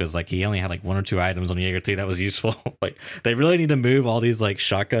useful because like he only had like 1 or 2 items on Jaeger 2 that was useful. Like they really need to move all these like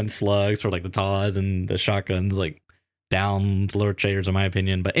shotgun slugs for like the Taz and the shotguns like down the lower traders in my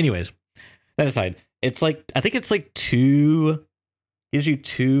opinion. But anyways, that aside, It's like, I think it's like two, gives you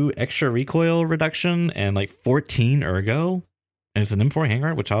 2 extra recoil reduction and like 14 ergo. And it's an M4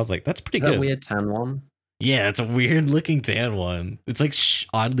 handguard, which I was like, that's pretty Is good. that weird tan one? Yeah, it's a weird looking tan one. It's like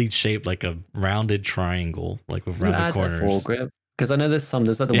oddly shaped like a rounded triangle, like with rounded corners. Foregrip? Because I know there's like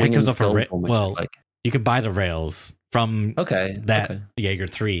the Yeah, it wing comes and off a skull ra- one, which well, is like you can buy the rails from that okay. Jaeger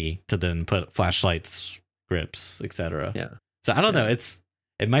 3 to then put flashlights, grips, etc. Yeah. So I don't know.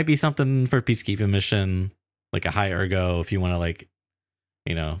 It might be something for peacekeeping mission, like a high ergo if you want to like,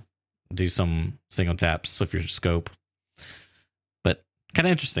 you know, do some single taps with your scope. But kind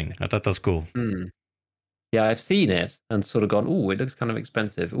of interesting. I thought that was cool. Yeah, I've seen it and sort of gone, oh, it looks kind of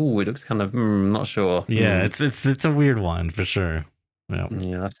expensive. Oh, it looks kind of not sure. Yeah, it's a weird one for sure. Yeah.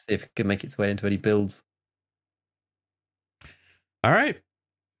 Yeah, I'll have to see if it can make its way into any builds. All right.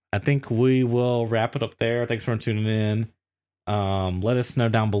 I think we will wrap it up there. Thanks for tuning in. Let us know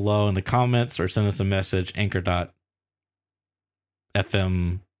down below in the comments or send us a message,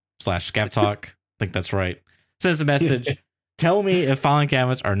 anchor.fm/scavtalk. I think that's right. Send us a message. Tell me if filing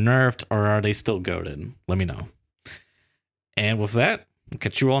cabinets are nerfed or are they still goated. Let me know. And with that,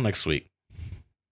 catch you all next week.